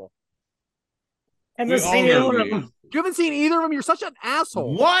Miracle? I haven't seen either of them. You haven't seen either of them? You're such an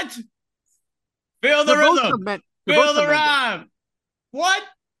asshole. What? Feel the rhythm. Feel the rhyme. What?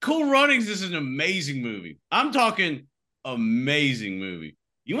 Cool Runnings is an amazing movie. I'm talking amazing movie.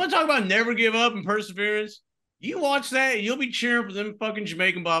 You want to talk about never give up and perseverance? You watch that, and you'll be cheering for them fucking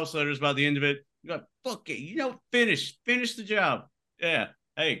Jamaican bobsledders by the end of it. You go, fuck it. Finish the job. Yeah.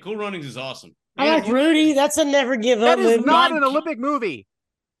 Hey, Cool Runnings is awesome. I like Rudy. That's a never give up movie. That is not an Olympic movie.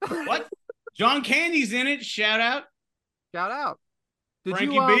 What? John Candy's in it. Shout out. Shout out.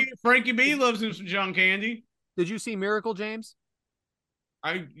 Frankie B loves him some John Candy. Did you see Miracle, James?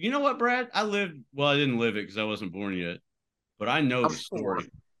 You know what, Brad? I didn't live it because I wasn't born yet, but I know the story.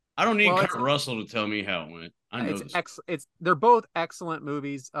 I don't need Kurt Russell to tell me how it went. I know they're both excellent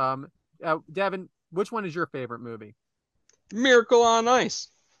movies. Devyn, which one is your favorite movie? Miracle on Ice.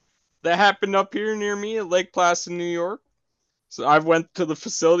 That happened up here near me at Lake Placid, New York. So I've went to the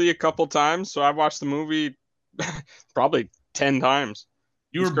facility a couple times, so I've watched the movie probably 10 times.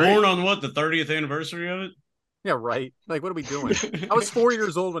 You were born on what, the 30th anniversary of it? Yeah, right. Like, what are we doing? I was 4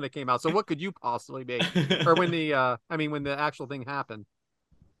 years old when it came out, so what could you possibly be? Or when when the actual thing happened.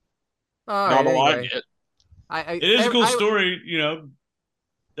 Not alive yet. It is a cool story, you know.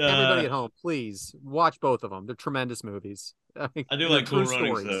 Everybody at home, please watch both of them. They're tremendous movies. I do like Cool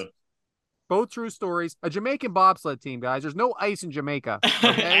Runnings, though. Both true stories. A Jamaican bobsled team, guys. There's no ice in Jamaica.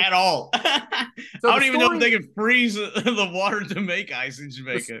 Okay? At all. So I don't even know if they can freeze the water to make ice in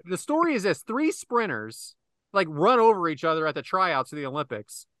Jamaica. The story is this: 3 sprinters like run over each other at the tryouts of the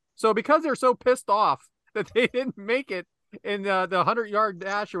Olympics. So because they're so pissed off that they didn't make it in the 100-yard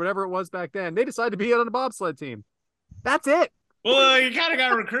dash or whatever it was back then, they decided to be on a bobsled team. That's it. Well, you kind of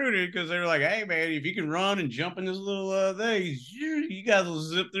got recruited because they were like, "Hey, man, if you can run and jump in this little thing, you guys will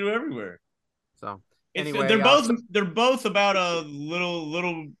zip through everywhere." So anyway, they're both about a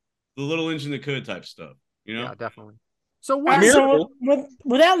little engine that could type stuff, you know? Yeah, definitely. So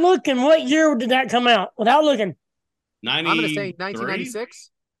without looking, what year did that come out? Without looking, I'm going to say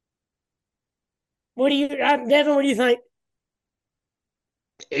 1996. What do you, Devyn? What do you think?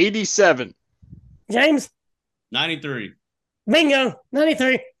 87. James? 93. Bingo,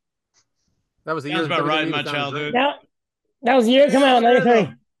 93. That was the year about right in my childhood. That was the year it came out,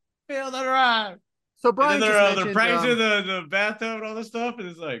 93. Feel that right. So Brian, they're practicing the bathtub and all this stuff, and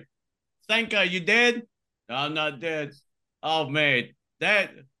it's like, Stanka, you dead? No, I'm not dead. Oh man,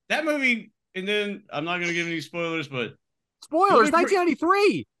 that movie. And then I'm not gonna give any spoilers, but spoilers,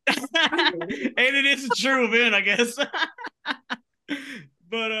 1993. And it is a true event, I guess.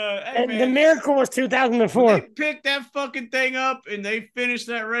 But hey, man, the miracle was 2004. They picked that fucking thing up and they finished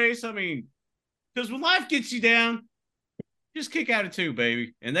that race. I mean, because when life gets you down, just kick out of 2,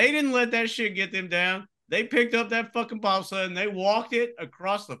 baby. And they didn't let that shit get them down. They picked up that fucking bobsled and they walked it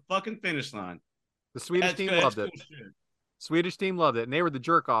across the fucking finish line. The Swedish team loved it. Swedish team loved it. And they were the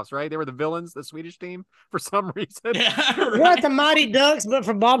jerk-offs, right? They were the villains, the Swedish team, for some reason. Yeah, right. What, the Mighty Ducks, but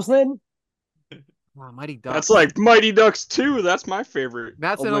for bobsled? Wow, Mighty Ducks. That's like Mighty Ducks 2. That's my favorite.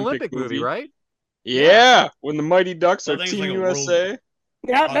 That's an Olympic movie, right? Yeah, when the Mighty Ducks are Team like USA.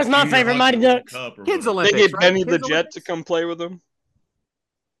 Yeah, that's my favorite Mighty Ducks. Kids Olympics. They get Benny the Jet to come play with them.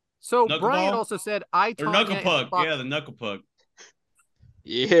 So Brian also said, Knuckle Puck. Yeah, the Knuckle Puck.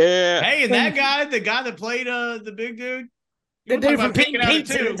 Yeah. Hey, and that guy, the guy that played the big dude, the dude from Pink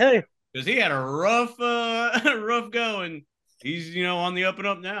Pete's too, because he had a rough go, and he's on the up and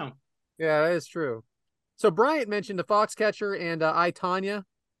up now. Yeah, that is true. So Bryant mentioned the Foxcatcher and Tanya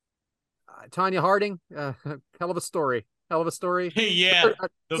Harding. Hell of a story. Yeah,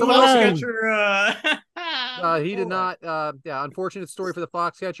 the Foxcatcher. He did not. Unfortunate story for the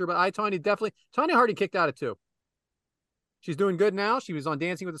Foxcatcher, but Tanya Harding kicked out of 2. She's doing good now. She was on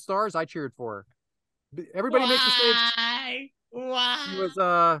Dancing with the Stars. I cheered for her. Everybody makes mistakes.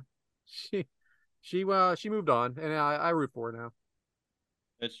 Why? She was she moved on, and I root for her now.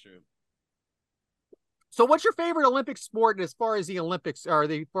 That's true. So what's your favorite Olympic sport as far as the Olympics or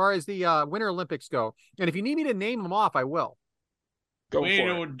as far as the Winter Olympics go? And if you need me to name them off, I will. We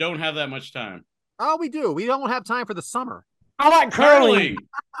don't have that much time. Oh, we do. We don't have time for the summer. I like curling.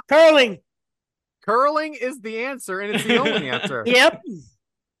 Curling is the answer, and it's the only answer. Yep.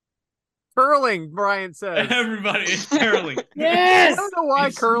 Curling, Brian says. Everybody is curling. Yes. I don't know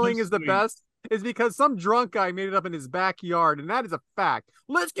why curling is the best. Is because some drunk guy made it up in his backyard, and that is a fact.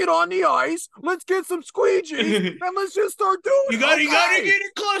 Let's get on the ice, let's get some squeegees, and let's just start doing it. You gotta get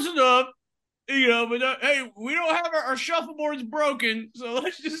it close enough, but hey, we don't have our shuffleboards broken, so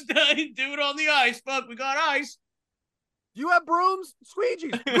let's just do it on the ice. Fuck, we got ice. Do you have brooms?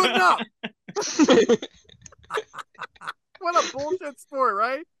 Squeegees, good enough. What a bullshit sport,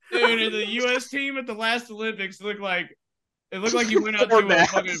 right? Dude, the U.S. team at the last Olympics looked like you went out to a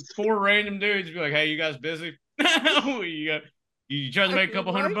fucking 4 random dudes and be like, "Hey, you guys busy? you trying to make a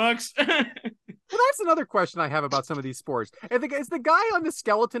couple $100 bucks?" Well, that's another question I have about some of these sports. Is the guy on the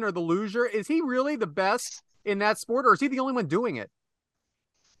skeleton or the luger, is he really the best in that sport, or is he the only one doing it?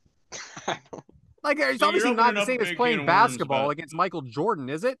 Like, it's obviously not the same as playing basketball against Michael Jordan,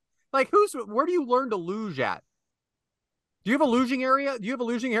 is it? Like, where do you learn to luge at? Do you have a luging area? Do you have a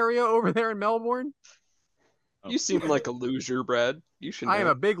luging area over there in Melbourne? You seem like a loser, Brad. You should know. I am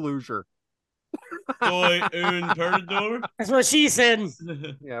a big loser. Toy un perdedor. That's what she said.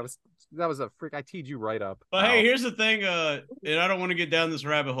 Yeah, that was a freak. I teed you right up. But hey, here's the thing, and I don't want to get down this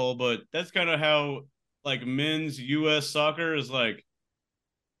rabbit hole, but that's kind of how like men's U.S. soccer is like.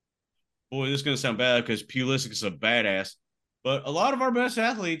 Boy, this is gonna sound bad because Pulisic is a badass. But a lot of our best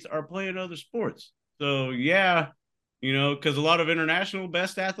athletes are playing other sports. So, yeah, because a lot of international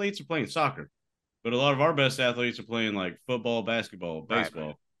best athletes are playing soccer. But a lot of our best athletes are playing like football, basketball, baseball.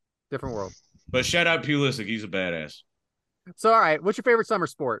 Right. Different world. But shout out Pulisic. He's a badass. So, all right. What's your favorite summer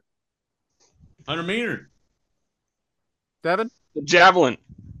sport? 100-meter. Devyn? The javelin.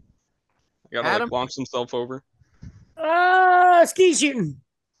 Gotta Adam? launch himself over. Ski shooting.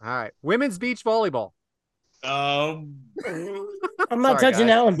 All right. Women's beach volleyball. I'm not Sorry, touching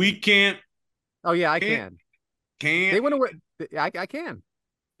guys. that one. We can't. Oh, yeah, I can. Can't. They went away. I can.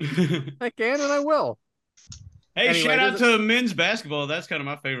 I can and I will. Hey, Anyway, shout out to men's basketball. That's kind of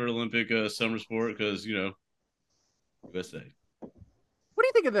my favorite Olympic summer sport because, USA. What do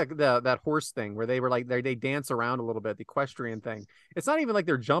you think of that horse thing where they were like they dance around a little bit, the equestrian thing? It's not even like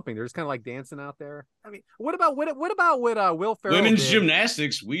they're jumping; they're just kind of like dancing out there. I mean, what about what Will Ferrell? Women's did?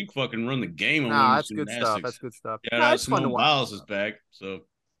 Gymnastics? We fucking run the game on women's That's good gymnastics. stuff. That's good stuff. Shout No, out it's fun to Simone watch. Biles is back. So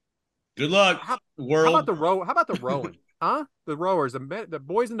good luck, world. How about the rowing? Huh? The rowers, the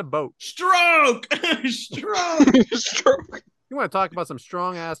boys in the boat. Stroke. Stroke. You want to talk about some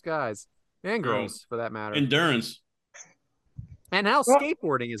strong ass guys and girls for that matter? Endurance. And now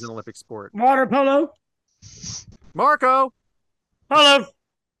skateboarding is an Olympic sport. Water polo. Marco.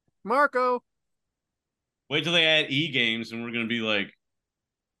 Wait till they add e-games and we're going to be like,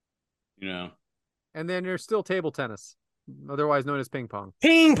 And then there's still table tennis, otherwise known as ping pong.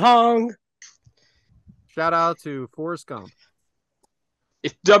 Ping pong. Shout out to Forrest Gump.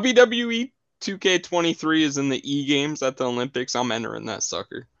 If WWE 2K23 is in the E-games at the Olympics, I'm entering that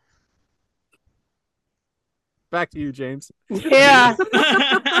sucker. Back to you, James. Yeah.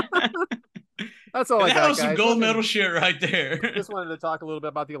 That's all I that got, was some guys. gold medal shit right there. Just wanted to talk a little bit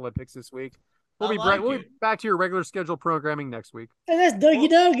about the Olympics this week. We'll I be like we'll it. be back to your regular scheduled programming next week. And that's Dougie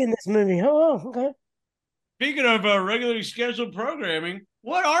Doug in this movie. Oh, okay. Speaking of regularly scheduled programming,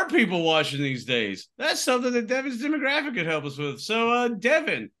 what are people watching these days? That's something that Devyn's demographic could help us with. So,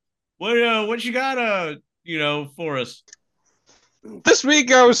 Devyn, what you got, for us? This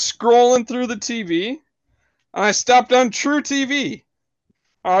week I was scrolling through the TV, and I stopped on True TV.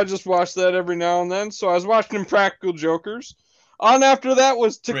 I just watch that every now and then. So I was watching Impractical Jokers. On after that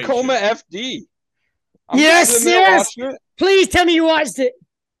was Great Tacoma show. FD. I'm just Yes, sitting there yes. watching it. Please tell me you watched it.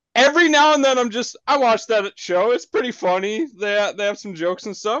 Every now and then I watch that show. It's pretty funny. They have some jokes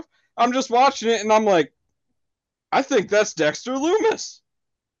and stuff. I'm just watching it and I'm like, I think that's Dexter Loomis.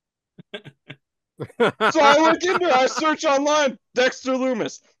 So I look into it. I search online, Dexter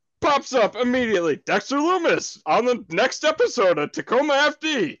Loomis. Pops up immediately. Dexter Loomis on the next episode of Tacoma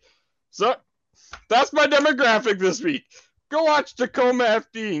FD. So that's my demographic this week. Go watch Tacoma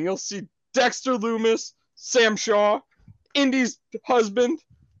FD and you'll see Dexter Loomis, Sam Shaw, Indy's husband.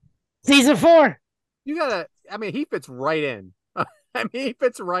 Season 4. You gotta. I mean, he fits right in. He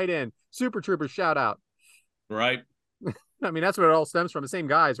fits right in. Super Trooper, shout out. Right? I mean, that's where it all stems from. The same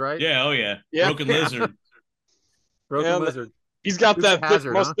guys, right? Yeah, oh yeah. Yeah. Broken Lizard. Broken Yeah, Lizard. He's got Dukes that of thick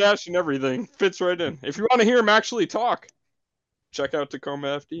Hazzard, huh? mustache and everything. Fits right in. If you want to hear him actually talk, check out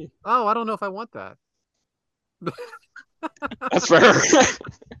Tacoma FD. Oh, I don't know if I want that. That's fair.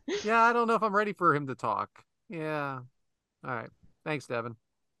 Yeah, I don't know if I'm ready for him to talk. Yeah. All right. Thanks, Devyn.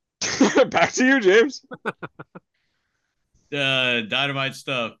 Back to you, James. Dynamite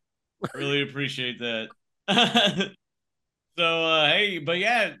stuff. Really appreciate that. So, hey, but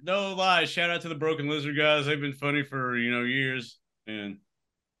yeah, no lie. Shout out to the Broken Lizard guys. They've been funny for, years. And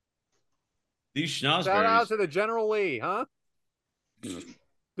these schnozberries. Shout out to the General Lee, huh?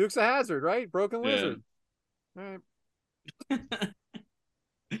 Dukes of Hazzard, right? Broken Yeah. Lizard. All right.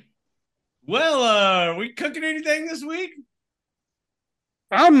 Well, are we cooking anything this week?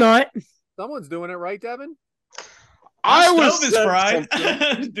 I'm not. Someone's doing it, right, Devyn? I My was stove is sent fried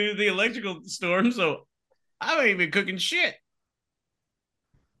something. due to the electrical storm, so I ain't been cooking shit.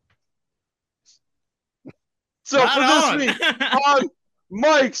 So Right for on. this week on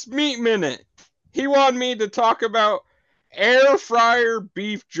Mike's Meat Minute, he wanted me to talk about air fryer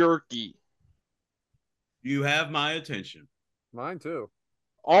beef jerky. You have my attention. Mine too.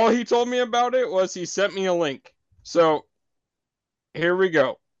 All he told me about it was he sent me a link. So here we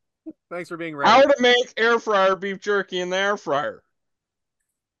go. Thanks for being ready. How to make air fryer beef jerky in the air fryer.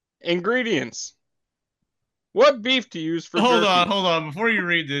 Ingredients. What beef to use for Hold jerky? on. Before you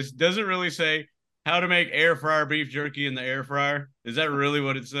read this, does it really say how to make air fryer beef jerky in the air fryer? Is that really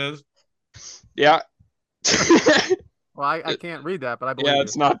what it says? Yeah. Well, I can't read that, but I believe Yeah, you.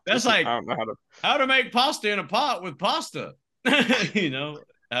 it's not. That's like I don't know how to make pasta in a pot with pasta.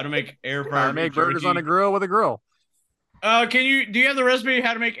 How to make air fryer I make beef burgers jerky. on a grill with a grill. Do you have the recipe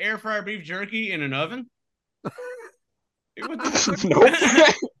how to make air fryer beef jerky in an oven? What the Nope.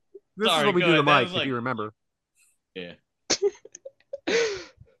 This Sorry, is what we go do to ahead. That Mike, was if like- you remember. Yeah.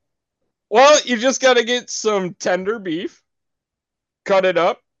 Well, you just got to get some tender beef, cut it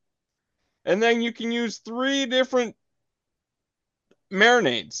up, and then you can use 3 different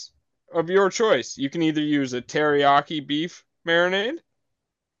marinades of your choice. You can either use a teriyaki beef marinade,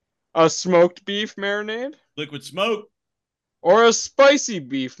 a smoked beef marinade, Liquid smoke. or a spicy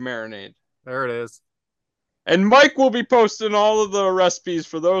beef marinade. There it is. And Mike will be posting all of the recipes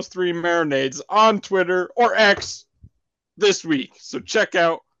for those 3 marinades on Twitter or X this week. So check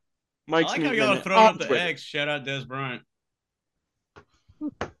out I Mike's like how Meat y'all Minute throwing on up the Twitter. X. Shout out Des Bryant.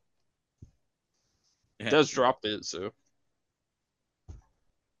 Yeah. Des dropped it, so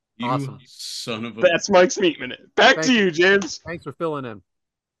You Awesome. son of a. that's Mike's Meat Minute. Back Thank to you, James. Thanks for filling in.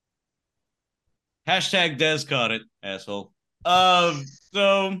 Hashtag Des caught it, asshole.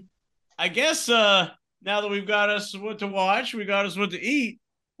 So I guess now that we've got us what to watch, we got us what to eat.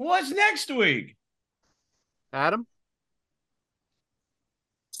 What's next week? Adam?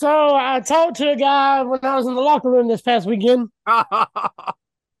 So I talked to a guy when I was in the locker room this past weekend, Shocking.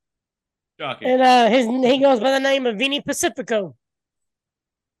 and he goes by the name of Vinny Pacifico.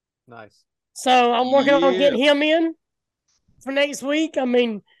 Nice. So I'm working on Yeah. getting him in for next week. I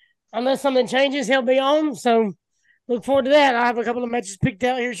mean, unless something changes, he'll be on. So look forward to that. I have a couple of matches picked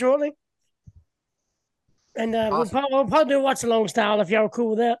out here shortly. And Awesome. we'll probably do a watch along style if y'all are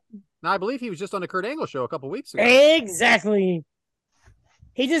cool with that. Now, I believe he was just on the Kurt Angle show a couple weeks ago. Exactly.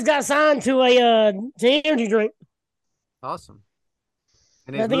 He just got signed to a to energy drink. Awesome.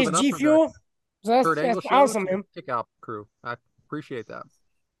 And I think moving it's up G from the Fuel. So Kurt Angle that's show awesome, to man. the Kick-Out crew. I appreciate that.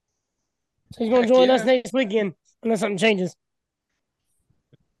 So he's going Heck to join yeah. us next weekend unless something changes.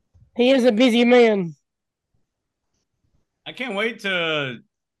 He is a busy man. I can't wait to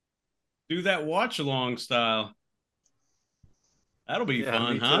do that watch along style. That'll be Yeah,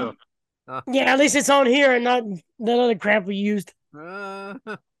 fun, me huh? too. Yeah, at least it's on here and not that other crap we used.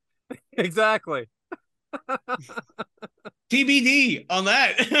 Exactly. TBD on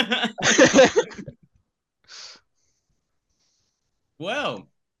that. Well,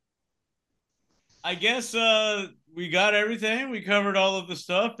 I guess we got everything. We covered all of the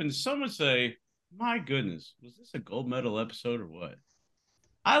stuff, and some would say, "My goodness, was this a gold medal episode or what?"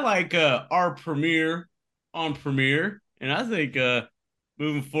 I like our premiere on Premiere, and I think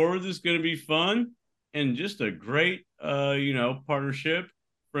moving forward, this is going to be fun and just a great, partnership,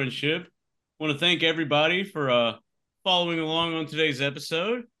 friendship. Want to thank everybody for following along on today's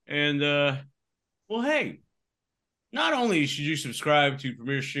episode, and well, hey. Not only should you subscribe to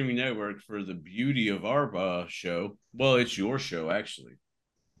Premier Streaming Network for the beauty of our show, well, it's your show, actually.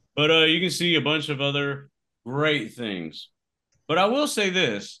 But you can see a bunch of other great things. But I will say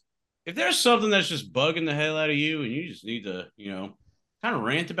this. If there's something that's just bugging the hell out of you and you just need to, kind of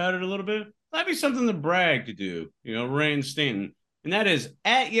rant about it a little bit, that'd be something that Brad could do, Rand Stanton. And that is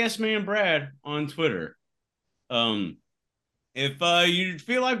at YesManBrad on Twitter. If you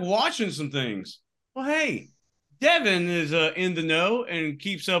feel like watching some things, well, hey, Devyn is in the know and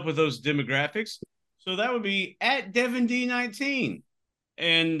keeps up with those demographics. So that would be at DevynD19.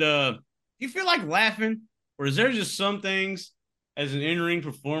 And you feel like laughing, or is there just some things as an in-ring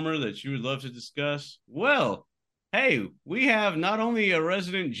performer that you would love to discuss? Well, hey, we have not only a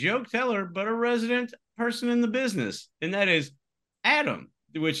resident joke teller, but a resident person in the business. And that is Adam,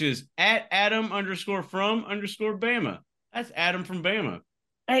 which is at Adam_from_Bama. That's Adam from Bama.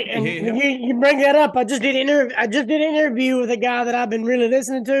 Hey, and you bring that up. I just did an interview with a guy that I've been really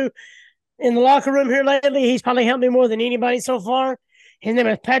listening to in the locker room here lately. He's probably helped me more than anybody so far. His name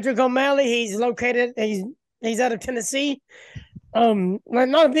is Patrick O'Malley. He's out of Tennessee. Not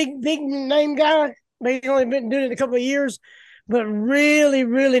a big name guy, but he's only been doing it a couple of years, but really,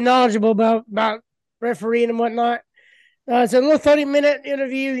 really knowledgeable about refereeing and whatnot. It's a little 30-minute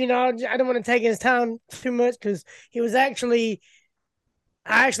interview. I don't want to take his time too much because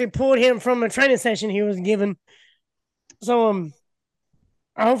I actually pulled him from a training session he was given. So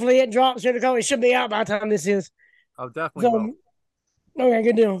hopefully it drops here to come. It should be out by the time this is. Oh, definitely will. Okay,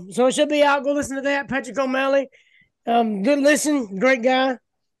 good deal. So it should be out. Go listen to that. Patrick O'Malley. Good listen. Great guy.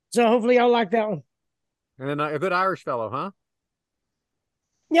 So hopefully y'all like that one. And then a good Irish fellow, huh?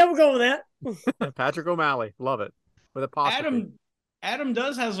 Yeah, we'll go with that. Patrick O'Malley. Love it. With apostrophe. Adam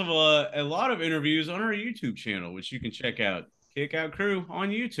does have a lot of interviews on our YouTube channel, which you can check out. Kick Out Crew on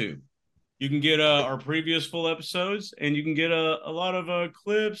YouTube. You can get our previous full episodes, and you can get a lot of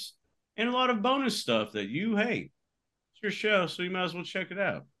clips and a lot of bonus stuff that it's your show, so you might as well check it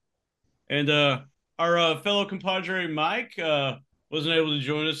out. And our fellow compadre Mike wasn't able to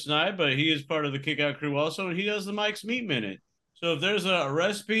join us tonight, but he is part of the Kickout crew also, and he does the Mike's Meat Minute. So if there's a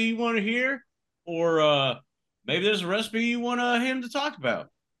recipe you want to hear, or maybe there's a recipe you want him to talk about,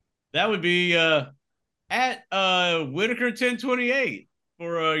 that would be at Whitaker 1028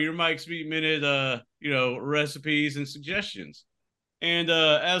 for your Mike's Meat Minute, recipes and suggestions. And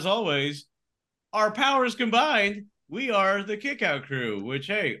as always, our powers combined, we are the Kickout crew, which,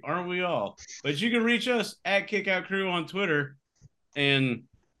 hey, aren't we all? But you can reach us at Kickout Crew on Twitter. And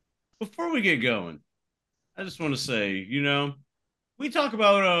before we get going, I just want to say, we talk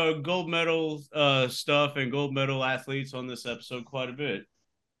about gold medal stuff and gold medal athletes on this episode quite a bit.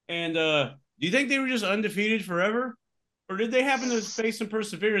 And do you think they were just undefeated forever? Or did they happen to face some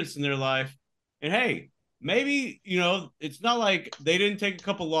perseverance in their life? And hey, maybe, it's not like they didn't take a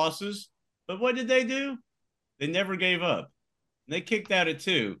couple losses, but what did they do? They never gave up. And they kicked at it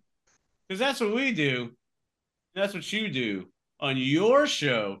too. Because that's what we do. That's what you do on your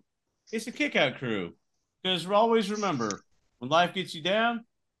show. It's the Kickout Crew. Because always remember, when life gets you down,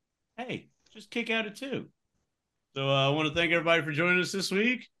 hey, just kick at it too. So I want to thank everybody for joining us this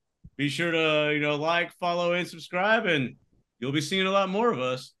week. Be sure to, like, follow, and subscribe, and you'll be seeing a lot more of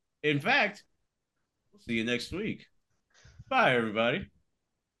us. In fact, we'll see you next week. Bye, everybody.